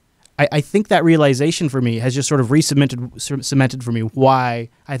 I think that realization for me has just sort of cemented for me why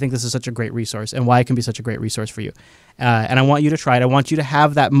I think this is such a great resource and why it can be such a great resource for you. And I want you to try it. I want you to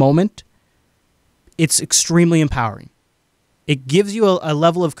have that moment. It's extremely empowering. It gives you a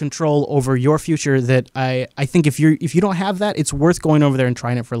level of control over your future that I think if you don't have that, it's worth going over there and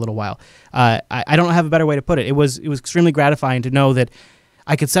trying it for a little while. I don't have a better way to put it. It was extremely gratifying to know that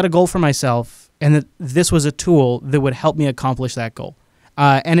I could set a goal for myself and that this was a tool that would help me accomplish that goal.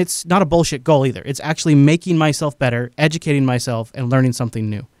 And it's not a bullshit goal either. It's actually making myself better, educating myself, and learning something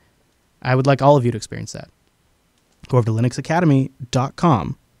new. I would like all of you to experience that. Go over to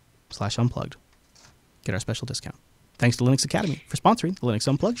linuxacademy.com/unplugged. Get our special discount. Thanks to Linux Academy for sponsoring the Linux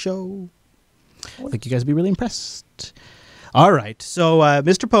Unplugged show. I think you guys will be really impressed. All right. So,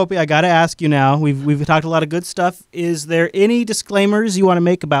 Mr. Popey, I got to ask you now. We've talked a lot of good stuff. Is there any disclaimers you want to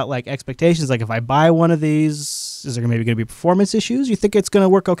make about like expectations? Like, if I buy one of these, is there maybe going to be performance issues? You think it's going to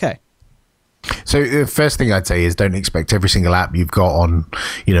work okay? So the first thing I'd say is don't expect every single app you've got on,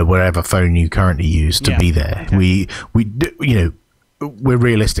 whatever phone you currently use to be there. Okay. We do, we're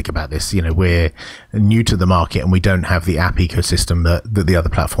realistic about this. We're new to the market and we don't have the app ecosystem that the other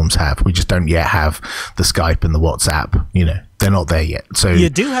platforms have. We just don't yet have the Skype and the WhatsApp. They're not there yet. So you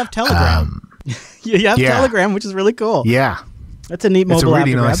do have Telegram. You have Telegram, which is really cool. Yeah. That's a neat mobile app.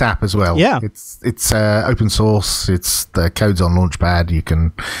 It's a really nice app as well. Yeah. It's open source. It's the code's on Launchpad. You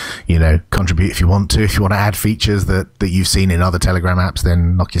can, contribute if you want to. If you want to add features that you've seen in other Telegram apps,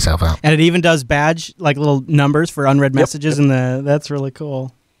 then knock yourself out. And it even does badge, like little numbers for unread messages, and that's really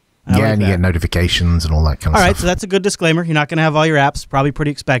cool. You get notifications and all that kind of stuff. All right, so that's a good disclaimer. You're not going to have all your apps, probably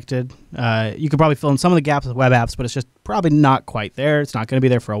pretty expected. You could probably fill in some of the gaps with web apps, but it's just probably not quite there. It's not going to be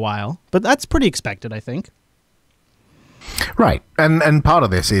there for a while. But that's pretty expected, I think. Right, and part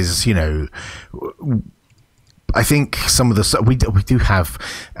of this is, I think some of the we do have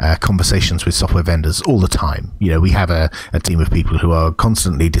conversations with software vendors all the time. We have a team of people who are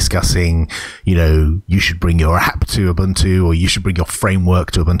constantly discussing, you should bring your app to Ubuntu, or you should bring your framework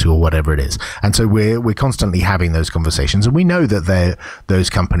to Ubuntu, or whatever it is. And so we're constantly having those conversations, and we know that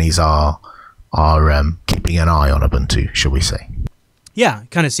those companies are keeping an eye on Ubuntu, shall we say? Yeah,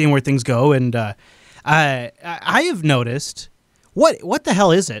 kind of seeing where things go, and I have noticed what the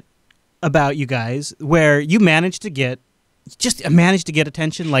hell is it about you guys where you manage to get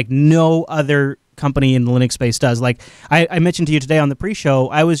attention like no other company in the Linux space does. Like I mentioned to you today on the pre-show,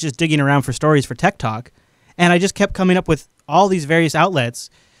 I was just digging around for stories for Tech Talk, and I just kept coming up with all these various outlets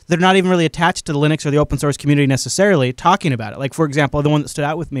that are not even really attached to the Linux or the open source community necessarily talking about it. Like, for example, the one that stood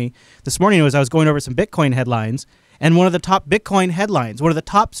out with me this morning was I was going over some Bitcoin headlines, and one of the top Bitcoin headlines, one of the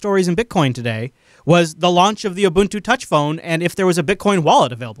top stories in Bitcoin today was the launch of the Ubuntu Touch phone and if there was a Bitcoin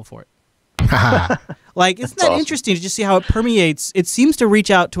wallet available for it. Like, isn't that interesting to just see how it permeates? It seems to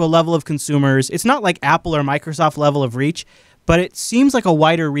reach out to a level of consumers. It's not like Apple or Microsoft level of reach, but it seems like a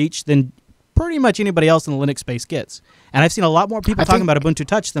wider reach than pretty much anybody else in the Linux space gets. And I've seen a lot more people talking about Ubuntu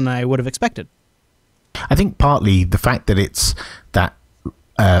Touch than I would have expected. I think partly the fact that it's that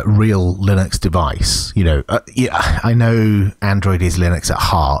real Linux device, I know Android is Linux at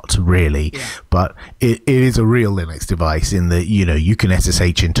heart, really, but it is a real Linux device in that, you can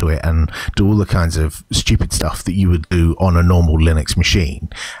SSH into it and do all the kinds of stupid stuff that you would do on a normal Linux machine.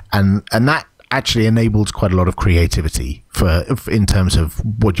 And that actually enables quite a lot of creativity in terms of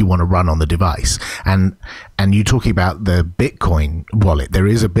what you want to run on the device. And you're talking about the Bitcoin wallet. There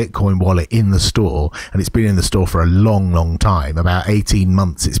is a Bitcoin wallet in the store, and it's been in the store for a long, long time. About 18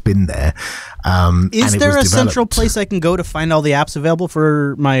 months it's been there. Is there a central place I can go to find all the apps available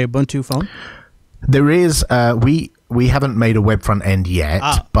for my Ubuntu phone? There is. We haven't made a web front end yet,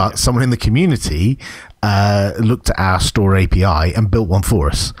 but someone in the community looked at our store API and built one for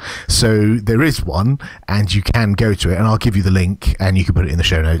us. So there is one, and you can go to it, and I'll give you the link, and you can put it in the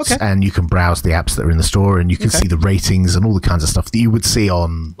show notes, and you can browse the apps that are in the store, and you can see the ratings and all the kinds of stuff that you would see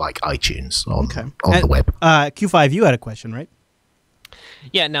on like iTunes on the web. Q5, you had a question, right?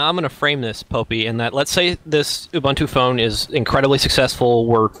 Yeah, now I'm going to frame this, Popey, in that let's say this Ubuntu phone is incredibly successful.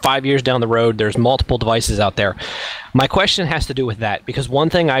 We're 5 years down the road. There's multiple devices out there. My question has to do with that, because one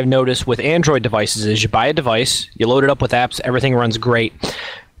thing I've noticed with Android devices is you buy a device, you load it up with apps, everything runs great.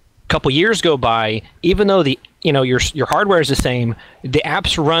 A couple years go by, even though your hardware is the same, the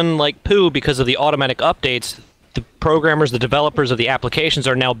apps run like poo because of the automatic updates. The programmers, the developers of the applications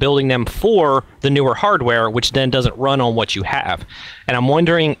are now building them for the newer hardware, which then doesn't run on what you have. And I'm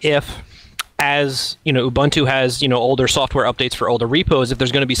wondering if, as Ubuntu has older software updates for older repos, if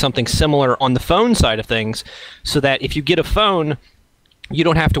there's going to be something similar on the phone side of things, so that if you get a phone, you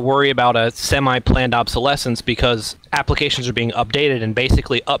don't have to worry about a semi-planned obsolescence because applications are being updated and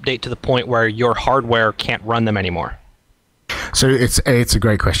basically update to the point where your hardware can't run them anymore. So it's a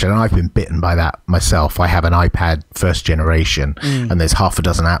great question, and I've been bitten by that myself. I have an iPad first generation, and there's half a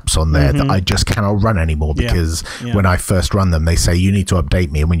dozen apps on there that I just cannot run anymore because when I first run them, they say you need to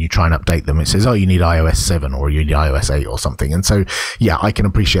update me, and when you try and update them, it says, oh, you need iOS 7 or you need iOS 8 or something. And so, yeah, I can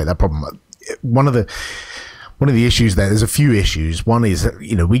appreciate that problem. One of the issues there's a few issues. One is that,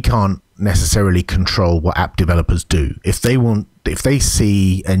 we can't necessarily control what app developers do. If they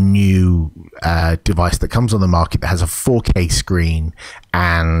see a new device that comes on the market that has a 4K screen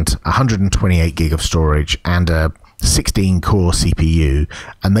and 128 gig of storage and a 16-core CPU,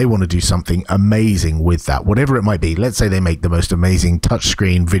 and they want to do something amazing with that, whatever it might be. Let's say they make the most amazing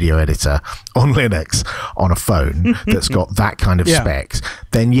touchscreen video editor on Linux on a phone that's got that kind of specs,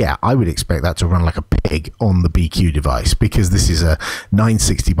 then yeah, I would expect that to run like a pig on the BQ device, because this is a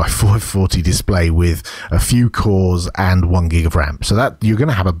 960 by 440 display with a few cores and 1 gig of RAM. So that you're going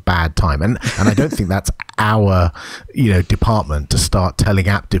to have a bad time, and I don't think that's our department to start telling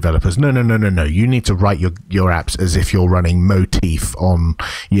app developers, no, you need to write your apps as if you're running Motif on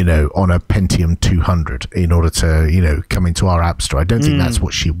on a Pentium 200 in order to come into our app store. I don't think that's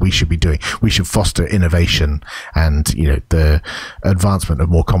what we should be doing. We should foster innovation and the advancement of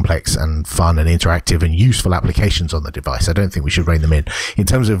more complex and fun and interactive and useful applications on the device. I don't think we should rein them in. In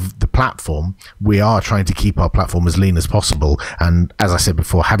terms of the platform, we are trying to keep our platform as lean as possible, and as I said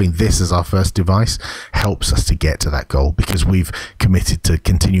before, having this as our first device helps us to get to that goal, because we've committed to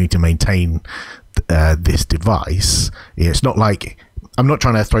continuing to maintain this device. It's not like, I'm not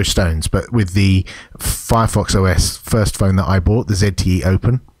trying to throw stones, but with the Firefox OS first phone that I bought, the ZTE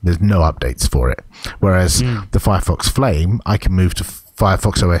Open, there's no updates for it. Whereas the Firefox Flame, I can move to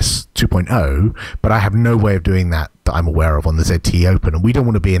Firefox OS 2.0, but I have no way of doing that I'm aware of on the ZTE Open, and we don't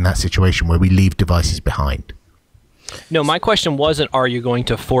want to be in that situation where we leave devices behind. No, my question wasn't, are you going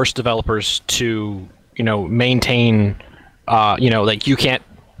to force developers to maintain like you can't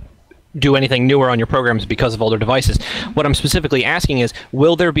do anything newer on your programs because of older devices. What I'm specifically asking is,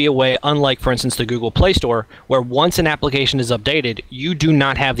 will there be a way, unlike, for instance, the Google Play Store, where once an application is updated, you do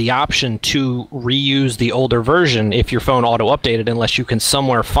not have the option to reuse the older version if your phone auto-updated, unless you can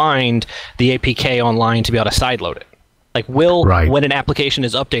somewhere find the APK online to be able to sideload it? Like, when an application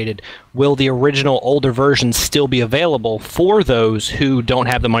is updated, will the original older version still be available for those who don't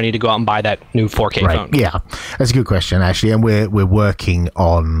have the money to go out and buy that new 4K phone? Yeah, that's a good question, actually, and we're working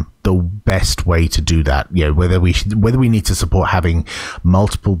on the best way to do that. Whether we need to support having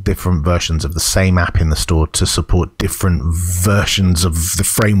multiple different versions of the same app in the store to support different versions of the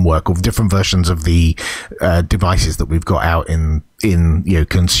framework, or different versions of the devices that we've got out in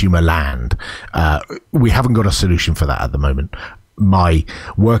consumer land. We haven't got a solution for that at the moment. My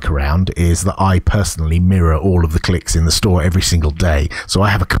workaround is that I personally mirror all of the clicks in the store every single day, so I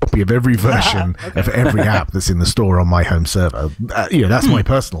have a copy of every version of every app that's in the store on my home server. That's my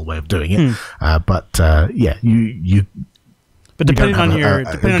personal way of doing it. But depending on your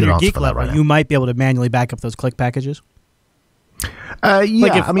geek level, you might be able to manually back up those click packages.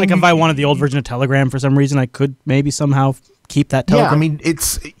 If I wanted the old version of Telegram for some reason, I could maybe somehow keep that Telegram.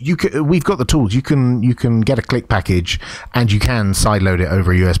 Yeah, we've got the tools. You can get a click package, and you can sideload it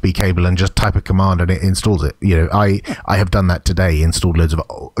over a USB cable and just type a command and it installs it. I have done that today. Installed loads of,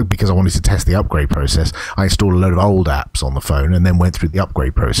 because I wanted to test the upgrade process. I installed a load of old apps on the phone and then went through the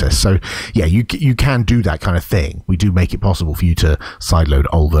upgrade process. So yeah, you can do that kind of thing. We do make it possible for you to sideload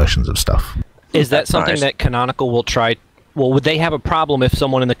old versions of stuff. Is that something that Canonical will try? Well, would they have a problem if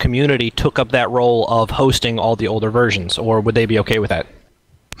someone in the community took up that role of hosting all the older versions, or would they be okay with that?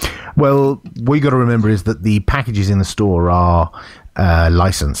 Well, what you got to remember is that the packages in the store are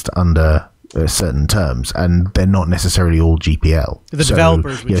licensed under certain terms, and they're not necessarily all GPL. The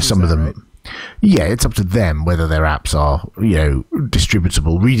developers would choose some of them. Right? Yeah, it's up to them whether their apps are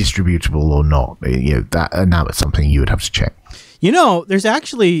distributable, redistributable, or not. Now it's something you would have to check. There's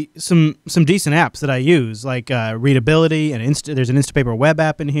actually some decent apps that I use, like Readability, and there's an Instapaper web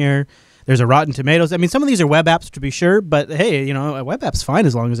app in here. There's a Rotten Tomatoes. I mean, some of these are web apps to be sure, but hey, a web app's fine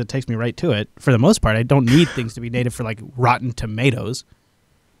as long as it takes me right to it. For the most part, I don't need things to be native for like Rotten Tomatoes.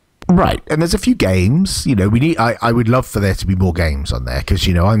 Right, and there's a few games. I would love for there to be more games on there, because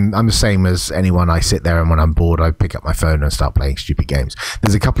I'm the same as anyone. I sit there, and when I'm bored, I pick up my phone and start playing stupid games.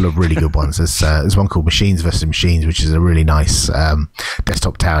 There's a couple of really good ones. There's one called Machines vs. Machines, which is a really nice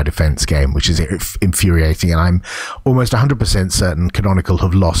desktop tower defense game, which is infuriating, and I'm almost 100% certain Canonical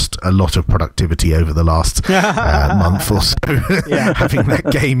have lost a lot of productivity over the last month or so having that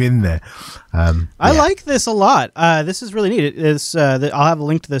game in there. I like this a lot. This is really neat. I'll have a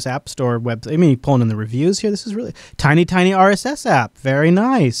link to this App Store website. I mean, pulling in the reviews here. This is really tiny RSS app. Very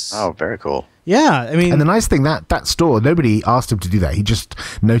nice. Oh, very cool. Yeah, I mean, and the nice thing that store, nobody asked him to do that. He just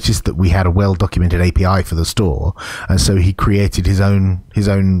noticed that we had a well-documented API for the store, and so he created his own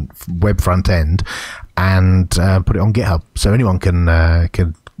web front end and put it on GitHub. So anyone can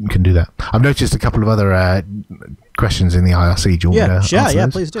do that. I've noticed a couple of other questions in the IRC. Do you want me to answer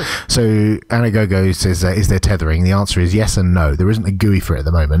those? Please do. So Anagogo says, is there tethering? The answer is yes and no. There isn't a GUI for it at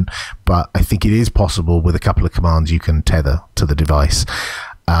the moment, but I think it is possible with a couple of commands you can tether to the device.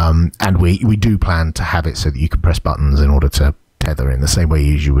 And we do plan to have it so that you can press buttons in order to tether in the same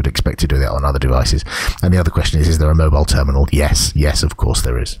way as you would expect to do that on other devices. And the other question is there a mobile terminal? Yes, of course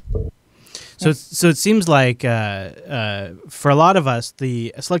there is. So it seems like for a lot of us,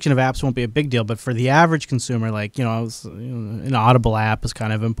 the selection of apps won't be a big deal, but for the average consumer, like, an Audible app is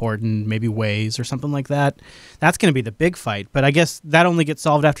kind of important, maybe Waze or something like that. That's going to be the big fight. But I guess that only gets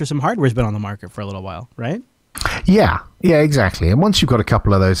solved after some hardware's been on the market for a little while, right? Yeah, exactly. And once you've got a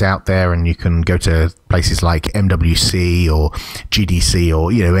couple of those out there and you can go to places like MWC or GDC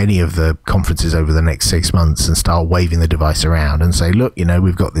or, any of the conferences over the next 6 months and start waving the device around and say, look,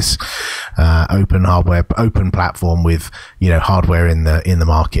 we've got this open hardware, open platform with, hardware in the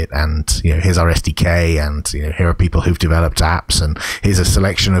market, and, here's our SDK, and, here are people who've developed apps, and here's a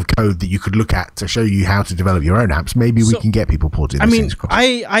selection of code that you could look at to show you how to develop your own apps. Maybe we can get people porting these things across.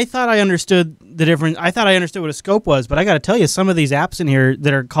 I thought I understood the difference. I thought I understood what a scope was, but I got to tell you, some of these apps in here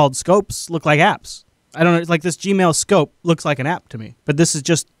that are called scopes look like apps. I don't know. It's like this Gmail scope looks like an app to me, but this is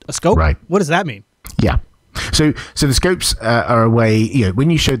just a scope. Right. What does that mean? Yeah. So the scopes are a way. When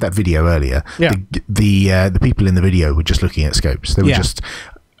you showed that video earlier, the people in the video were just looking at scopes. They would just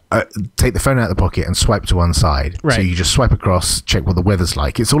take the phone out of the pocket and swipe to one side. Right. So you just swipe across, check what the weather's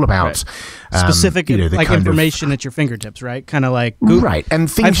like. It's all about specific, like information at your fingertips, right? Kind of like Google. Right. And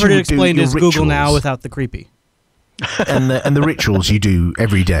things I've heard you it explained do, as rituals. Google Now without the creepy. and the rituals you do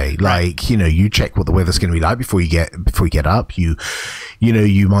every day, like you check what the weather's going to be like before you get up. You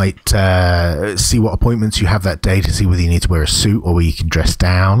might see what appointments you have that day to see whether you need to wear a suit or whether you can dress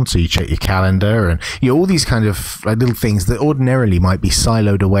down. So you check your calendar, and all these kind of little things that ordinarily might be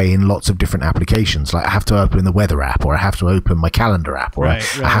siloed away in lots of different applications. Like I have to open the weather app, or I have to open my calendar app, or I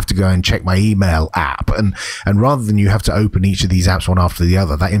have to go and check my email app, and rather than you have to open each of these apps one after the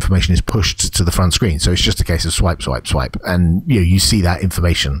other, that information is pushed to the front screen. So it's just a case of swipe, and you see that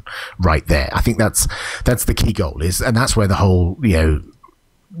information right there. I think that's the key goal and that's where the whole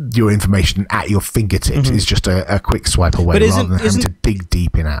your information at your fingertips is just a quick swipe away, rather than having to dig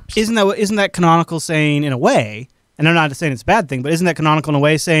deep in apps. Isn't that canonical saying, in a way, and I'm not saying it's a bad thing, but isn't that canonical in a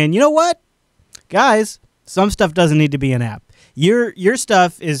way saying, you know what, guys, some stuff doesn't need to be an app. Your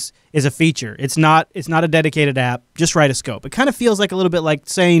stuff is a feature. It's not a dedicated app. Just write a scope. It kind of feels like a little bit like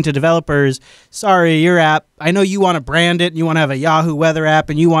saying to developers, sorry, your app, I know you want to brand it and you want to have a Yahoo weather app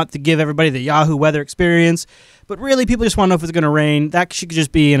and you want to give everybody the Yahoo weather experience, but really people just want to know if it's going to rain. That should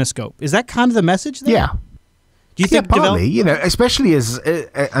just be in a scope. Is that kind of the message there? Yeah. Do you think partly, especially as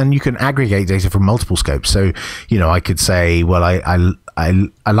and you can aggregate data from multiple scopes. So, I could say, well,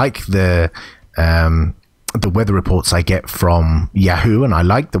 I like the weather reports I get from Yahoo, and I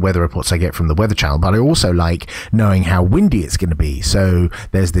like the weather reports I get from the Weather Channel, but I also like knowing how windy it's going to be. So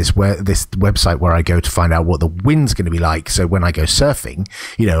there's this website where I go to find out what the wind's going to be like. So when I go surfing,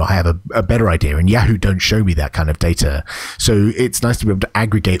 I have a better idea, and Yahoo don't show me that kind of data. So it's nice to be able to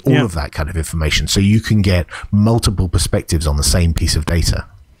aggregate all of that kind of information, so you can get multiple perspectives on the same piece of data,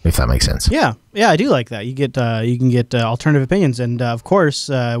 if that makes sense. Yeah, I do like that. You can get alternative opinions, and of course,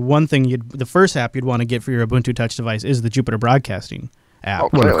 one thing the first app you'd want to get for your Ubuntu Touch device is the Jupiter Broadcasting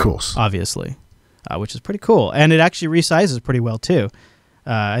app. Well, of course, obviously, which is pretty cool, and it actually resizes pretty well too.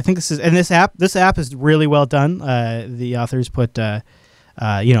 I think this app is really well done. The authors put the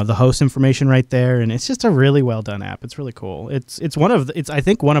host information right there, and it's just a really well done app. It's really cool. It's I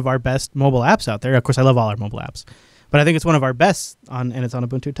think one of our best mobile apps out there. Of course, I love all our mobile apps, but I think it's one of our best and it's on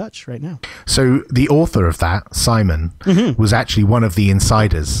Ubuntu Touch right now. So the author of that, Simon, was actually one of the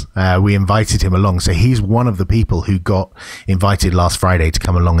insiders. We invited him along. So he's one of the people who got invited last Friday to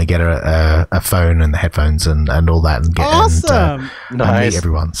come along and get a phone and the headphones and all that. And get, awesome. And meet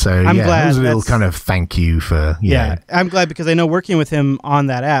everyone. So I'm glad it was a little kind of thank you for, I'm glad, because I know working with him on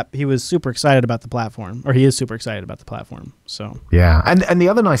that app, he was super excited about the platform, or he is super excited about the platform. So yeah. And the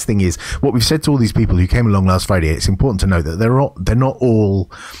other nice thing is what we've said to all these people who came along last Friday, it's important to note that they're not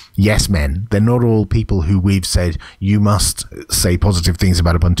all yes men. They're not all people who we've said you must say positive things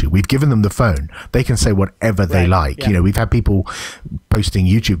about Ubuntu. We've given them the phone. They can say whatever they like. Yeah. We've had people posting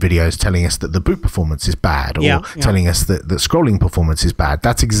YouTube videos telling us that the boot performance is bad, or telling us that the scrolling performance is bad.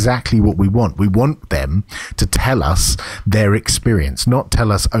 That's exactly what we want. We want them to tell us their experience, not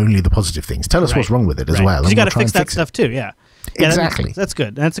tell us only the positive things. Tell us what's wrong with it as well. You got to fix that stuff too. Yeah. Exactly. That's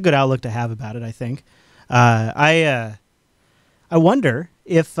good. That's a good outlook to have about it, I think. I wonder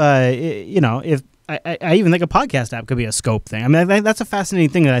if I even think a podcast app could be a scope thing. I mean, that's a fascinating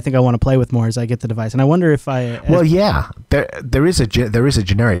thing that I think I want to play with more as I get the device. And I wonder if Well, yeah, there is a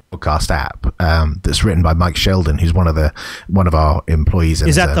generic podcast app that's written by Mike Sheldon, who's one of our employees.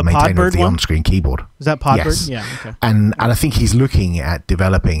 Is that the maintainer of Podbird the one? on-screen keyboard? Is that Podbird? Yes. Yeah. Okay. And I think he's looking at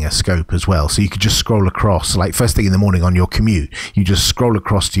developing a scope as well. So you could just scroll across, like first thing in the morning on your commute, you just scroll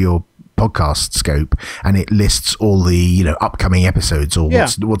across to your podcast scope and it lists all the upcoming episodes or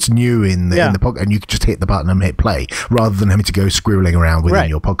what's new in the podcast, and you can just hit the button and hit play rather than having to go squirreling around within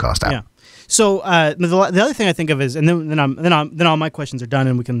your podcast app. Yeah. So the other thing I think of is, and then all my questions are done,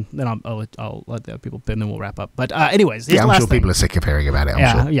 and we can I'll let the other people, and then we'll wrap up. But anyways, I'm sure people are sick of hearing about it.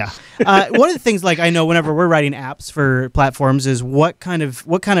 I'm sure. Yeah. One of the things, like, I know whenever we're writing apps for platforms, is what kind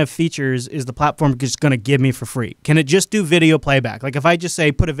of features is the platform just going to give me for free? Can it just do video playback? Like, if I just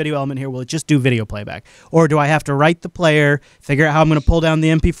say put a video element here, will it just do video playback, or do I have to write the player, figure out how I'm going to pull down the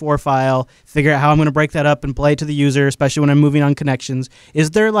MP4 file, figure out how I'm going to break that up and play to the user, especially when I'm moving on connections?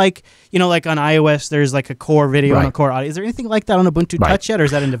 Is there like on iOS, there's like a core video and a core audio. Is there anything like that on Ubuntu Touch yet, or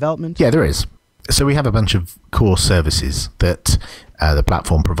is that in development? Yeah, there is. So we have a bunch of core services that the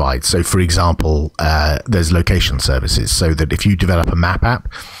platform provides. So, for example, there's location services, so that if you develop a map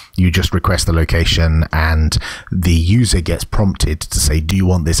app, you just request the location and the user gets prompted to say, do you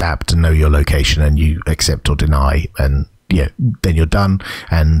want this app to know your location? And you accept or deny, and then you're done,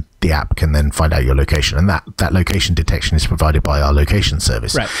 and the app can then find out your location, and that location detection is provided by our location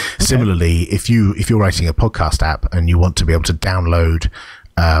service. Right. Okay. Similarly, if you're writing a podcast app and you want to be able to download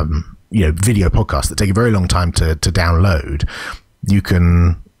video podcasts that take a very long time to download, you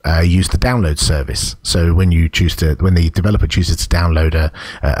can use the download service. So when the developer chooses to download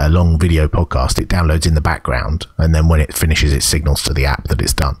a long video podcast, it downloads in the background, and then when it finishes, it signals to the app that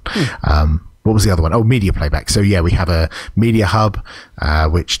it's done. What was the other one? Oh, media playback. So yeah, we have a media hub,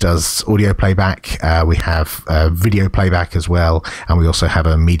 which does audio playback. We have video playback as well. And we also have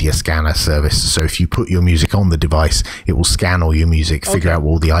a media scanner service. So if you put your music on the device, it will scan all your music, figure out what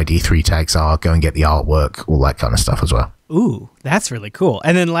all the ID3 tags are, go and get the artwork, all that kind of stuff as well. Ooh, that's really cool.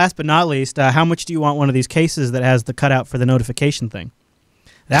 And then last but not least, how much do you want one of these cases that has the cutout for the notification thing?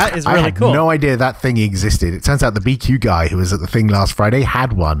 That is really cool. I had no idea that thing existed. It turns out the BQ guy who was at the thing last Friday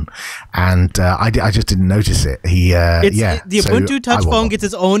had one, and I just didn't notice it. The Ubuntu Touch phone gets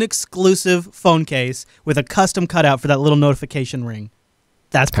its own exclusive phone case with a custom cutout for that little notification ring.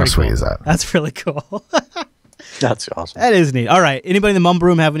 That's pretty cool. How sweet is that? That's really cool. That's awesome. That is neat. All right. Anybody in the Mumble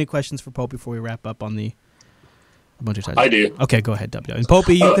Room have any questions for Pope before we wrap up on the Ubuntu Touch? I do. Okay, go ahead, W. And Pope,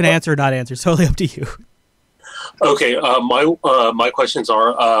 you can answer or not answer. It's totally up to you. Okay, my questions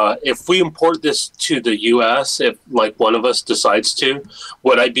are: if we import this to the U.S., if like one of us decides to,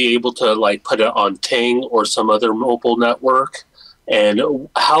 would I be able to like put it on Ting or some other mobile network? And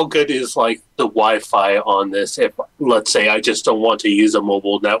how good is like the Wi-Fi on this? If let's say I just don't want to use a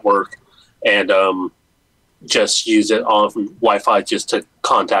mobile network and just use it on Wi-Fi just to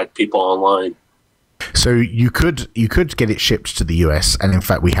contact people online. So you could get it shipped to the US, and in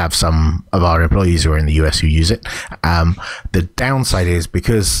fact we have some of our employees who are in the US who use it. The downside is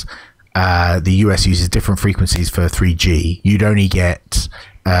because the US uses different frequencies for 3G, you'd only get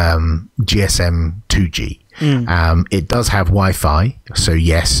GSM 2G. It does have Wi-Fi, so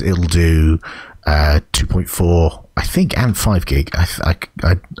yes, it'll do 2.4, I think, and 5 gig.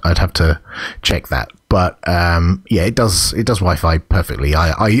 I'd have to check that. But yeah, it does Wi-Fi perfectly.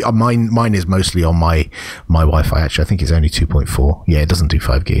 Mine is mostly on my Wi-Fi. Actually, I think it's only 2.4. Yeah, it doesn't do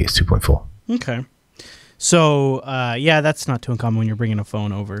 5 gig. It's 2.4. Okay. So yeah, that's not too uncommon when you're bringing a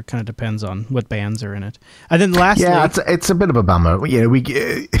phone over. It kind of depends on what bands are in it. And then lastly, yeah, it's a bit of a bummer. You know,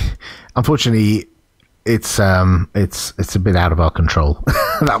 we unfortunately it's a bit out of our control.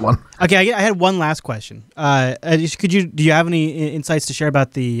 That one. Okay, I had one last question. Do you have any insights to share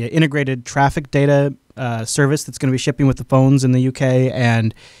about the integrated traffic data service that's going to be shipping with the phones in the UK?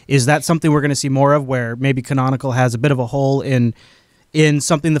 And is that something we're going to see more of, where maybe Canonical has a bit of a hole in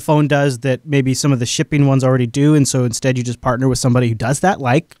something the phone does that maybe some of the shipping ones already do, and so instead you just partner with somebody who does that,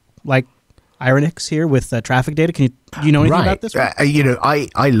 like Ironix here with traffic data? Do you know anything about this? You know,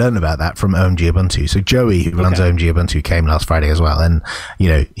 I learned about that from OMG Ubuntu. So Joey, who runs OMG Ubuntu, came last Friday as well, and you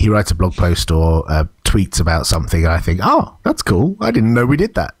know, he writes a blog post or tweets about something, and I think, oh, that's cool. I didn't know we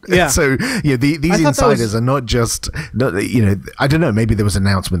did that. Yeah. So yeah, these insiders are not just, you know, I don't know. Maybe there was an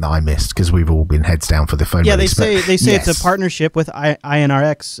announcement that I missed because we've all been heads down for the phone. Yeah, release, they say it's a partnership with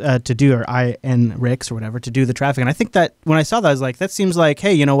INRX to do, or INRX or whatever, to do the traffic. And I think that when I saw that, I was like, that seems like,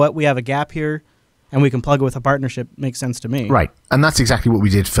 hey, you know what? We have a gap here. and we can plug it with a partnership, makes sense to me. Right, and that's exactly what we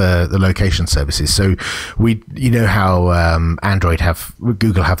did for the location services. So you know how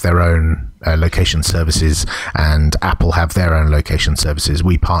Google have their own location services, and Apple have their own location services.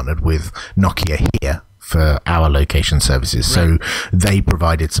 We partnered with Nokia here for our location services. Right. So they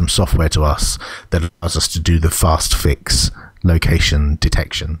provided some software to us that allows us to do the fast fix location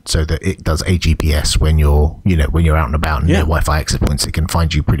detection, so that it does AGPS when you're out and about near Wi-Fi access points. It can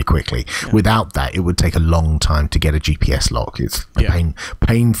find you pretty quickly. Without that, it would take a long time to get a GPS lock. It's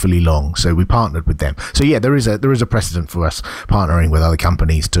painfully long. So we partnered with them. So yeah, there is a precedent for us partnering with other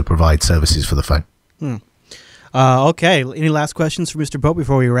companies to provide services for the phone. Okay. Any last questions for Mr. Pope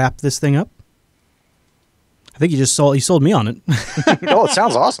before we wrap this thing up? I think you sold me on it. Oh, it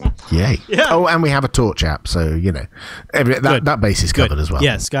sounds awesome. Yay. Yeah. Oh, and we have a torch app, so that base is covered as well.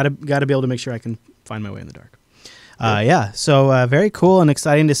 Yes, got to be able to make sure I can find my way in the dark. So very cool and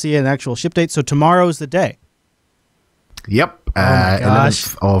exciting to see an actual ship date. So tomorrow's the day. Yep.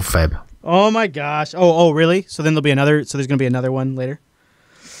 11th of Feb. Oh my gosh. Oh, really? So then there's going to be another one later?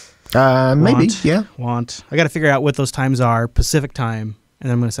 Maybe, yeah. I got to figure out what those times are, Pacific time, and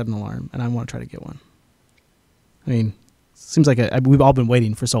then I'm going to set an alarm, and I want to try to get one. I mean, seems like we've all been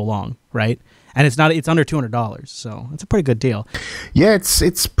waiting for so long, right? And it's under $200, so it's a pretty good deal. Yeah,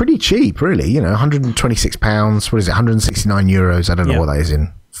 it's pretty cheap, really. £126. What is it? €169. I don't know what that is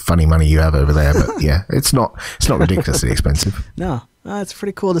in funny money you have over there, but yeah, it's not ridiculously expensive. No, it's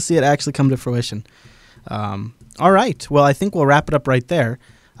pretty cool to see it actually come to fruition. All right, well, I think we'll wrap it up right there.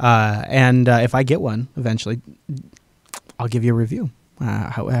 And if I get one eventually, I'll give you a review.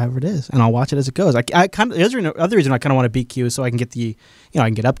 However it is, and I'll watch it as it goes. The other reason I kind of want to BQ is so I can get I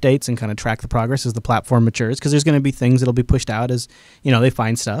can get updates and kind of track the progress as the platform matures, because there's going to be things that'll be pushed out as they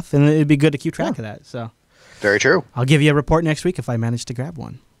find stuff, and it'd be good to keep track of that. So very true. I'll give you a report next week if I manage to grab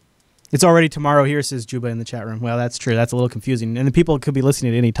one. It's already tomorrow here, says Juba in the chat room. Well, that's true. That's a little confusing, and the people could be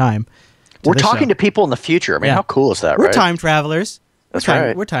listening at any time. We're talking to people in the future. I mean, how cool is that? We're time travelers. That's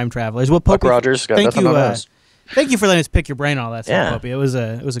right. We're time travelers. Well, Pope Rogers got nothing on us. Thank you for letting us pick your brain on all that stuff, Popey. It was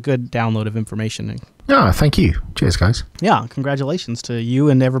a good download of information. Oh, thank you. Cheers, guys. Yeah, congratulations to you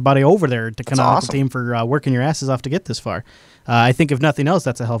and everybody over there at the Canonical team for working your asses off to get this far. I think if nothing else,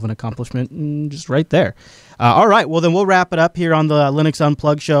 that's a hell of an accomplishment just right there. All right, well then we'll wrap it up here on the Linux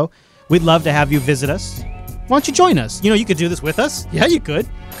Unplugged show. We'd love to have you visit us. Why don't you join us? You could do this with us. Yeah, you could.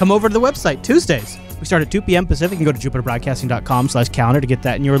 Come over to the website Tuesdays. We start at 2 p.m. Pacific. You can go to jupiterbroadcasting.com/calendar to get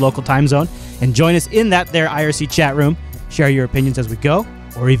that in your local time zone and join us in that there IRC chat room. Share your opinions as we go,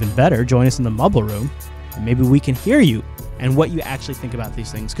 or even better, join us in the Mumble room, and maybe we can hear you and what you actually think about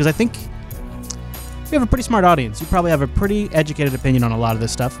these things. Because I think we have a pretty smart audience. You probably have a pretty educated opinion on a lot of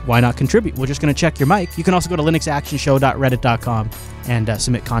this stuff. Why not contribute? We're just going to check your mic. You can also go to linuxactionshow.reddit.com and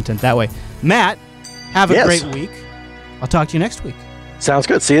submit content that way. Matt, have a great week. I'll talk to you next week. Sounds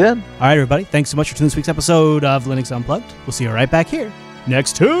good. See you then. All right, everybody. Thanks so much for tuning this week's episode of Linux Unplugged. We'll see you right back here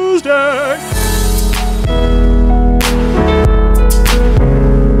next Tuesday.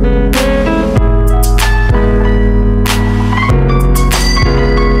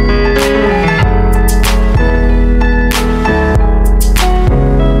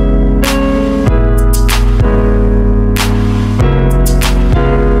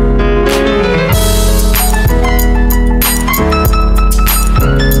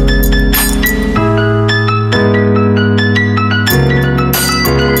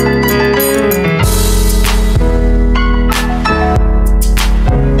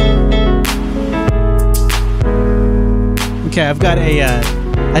 Okay, I've got a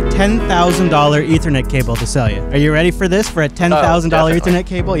 $10,000 Ethernet cable to sell you. Are you ready for this? For a $10,000 Ethernet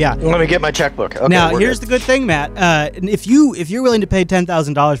cable? Yeah. Let me get my checkbook. Okay, now, here's the good thing, Matt. If you're willing to pay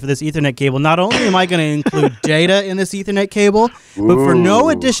 $10,000 for this Ethernet cable, not only am I going to include data in this Ethernet cable, but for no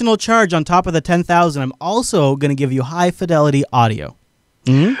additional charge on top of the $10,000, I'm also going to give you high fidelity audio.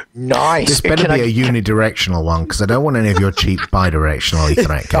 Mm-hmm. Nice. This better be a unidirectional one, because I don't want any of your cheap bidirectional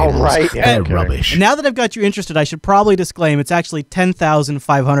Ethernet cables. All right. They're rubbish. Now that I've got you interested, I should probably disclaim it's actually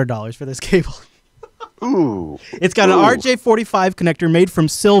 $10,500 for this cable. Ooh. It's got an RJ45 connector made from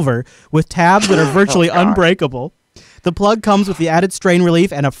silver with tabs that are virtually unbreakable. The plug comes with the added strain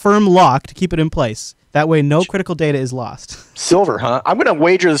relief and a firm lock to keep it in place. That way, no critical data is lost. Silver, huh? I'm going to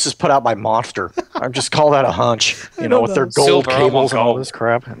wager this is put out by Monster. I just call that a hunch. With their gold cables and all this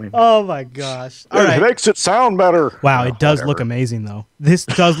crap. I mean, oh my gosh! All right. It makes it sound better. Wow, it does look amazing though. This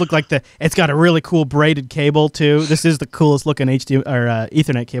does look like it's got a really cool braided cable too. This is the coolest looking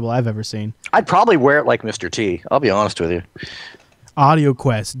Ethernet cable I've ever seen. I'd probably wear it like Mr. T. I'll be honest with you. Audio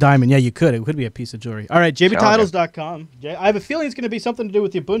Quest Diamond. Yeah, you could. It could be a piece of jewelry. All right, jbtitles.com. I have a feeling it's going to be something to do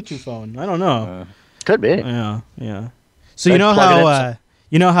with the Ubuntu phone. I don't know. Could be. Yeah, yeah. So you know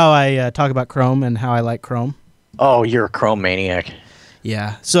how I talk about Chrome and how I like Chrome? Oh, you're a Chrome maniac.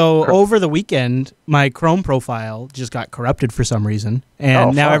 Yeah. So over the weekend, my Chrome profile just got corrupted for some reason,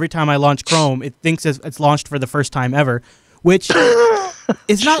 and now every time I launch Chrome, it thinks it's launched for the first time ever, which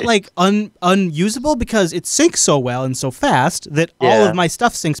is not like unusable because it syncs so well and so fast that all of my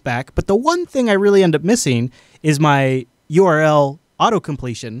stuff syncs back. But the one thing I really end up missing is my URL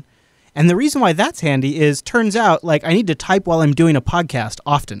autocompletion. And the reason why that's handy is, turns out, like, I need to type while I'm doing a podcast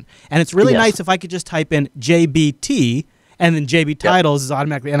often. And it's really nice if I could just type in JBT, and then JB titles is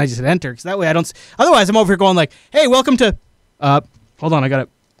automatically, and I just hit enter. Because that way I don't, otherwise I'm over here going like, hey, welcome to, hold on, I got it.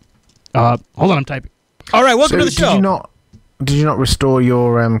 Hold on, I'm typing. All right, welcome to the show. Did you not restore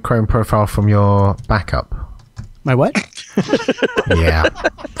your Chrome profile from your backup? My what? Yeah,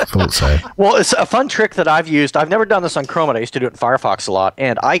 thought so. Well, it's a fun trick that I've used. I've never done this on Chrome, but I used to do it in Firefox a lot.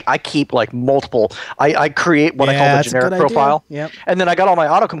 And I keep like multiple. I create what I call the generic profile. Yep. And then I got all my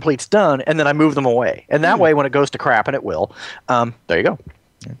autocompletes done, and then I move them away. And that way, when it goes to crap, and it will, there you go.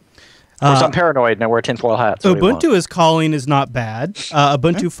 Of course, I'm paranoid and I wear a tinfoil hat. So Ubuntu is calling is not bad.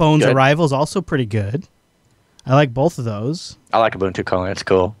 Ubuntu Phone's arrival is also pretty good. I like both of those. I like Ubuntu calling. It's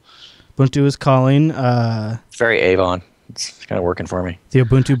cool. Ubuntu is calling. It's very Avon. It's kind of working for me. The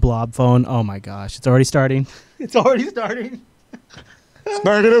Ubuntu Blob phone. Oh my gosh, it's already starting. It's already starting. It's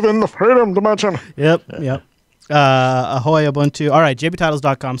negative in the freedom dimension. Yep. Ahoy Ubuntu. All right,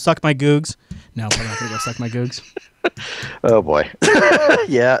 jbtitles.com. Suck my googs. No, I'm not gonna go suck my googs. Oh boy.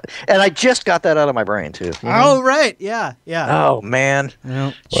 Yeah, and I just got that out of my brain too. Oh right, yeah. Oh man.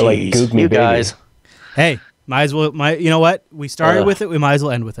 Well, like Goog Me you Baby. guys. Hey, might as well. You know what? We started with it. We might as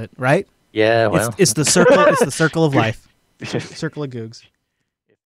well end with it, right? Yeah. Well, it's the circle. It's the circle of life. Circle of googs.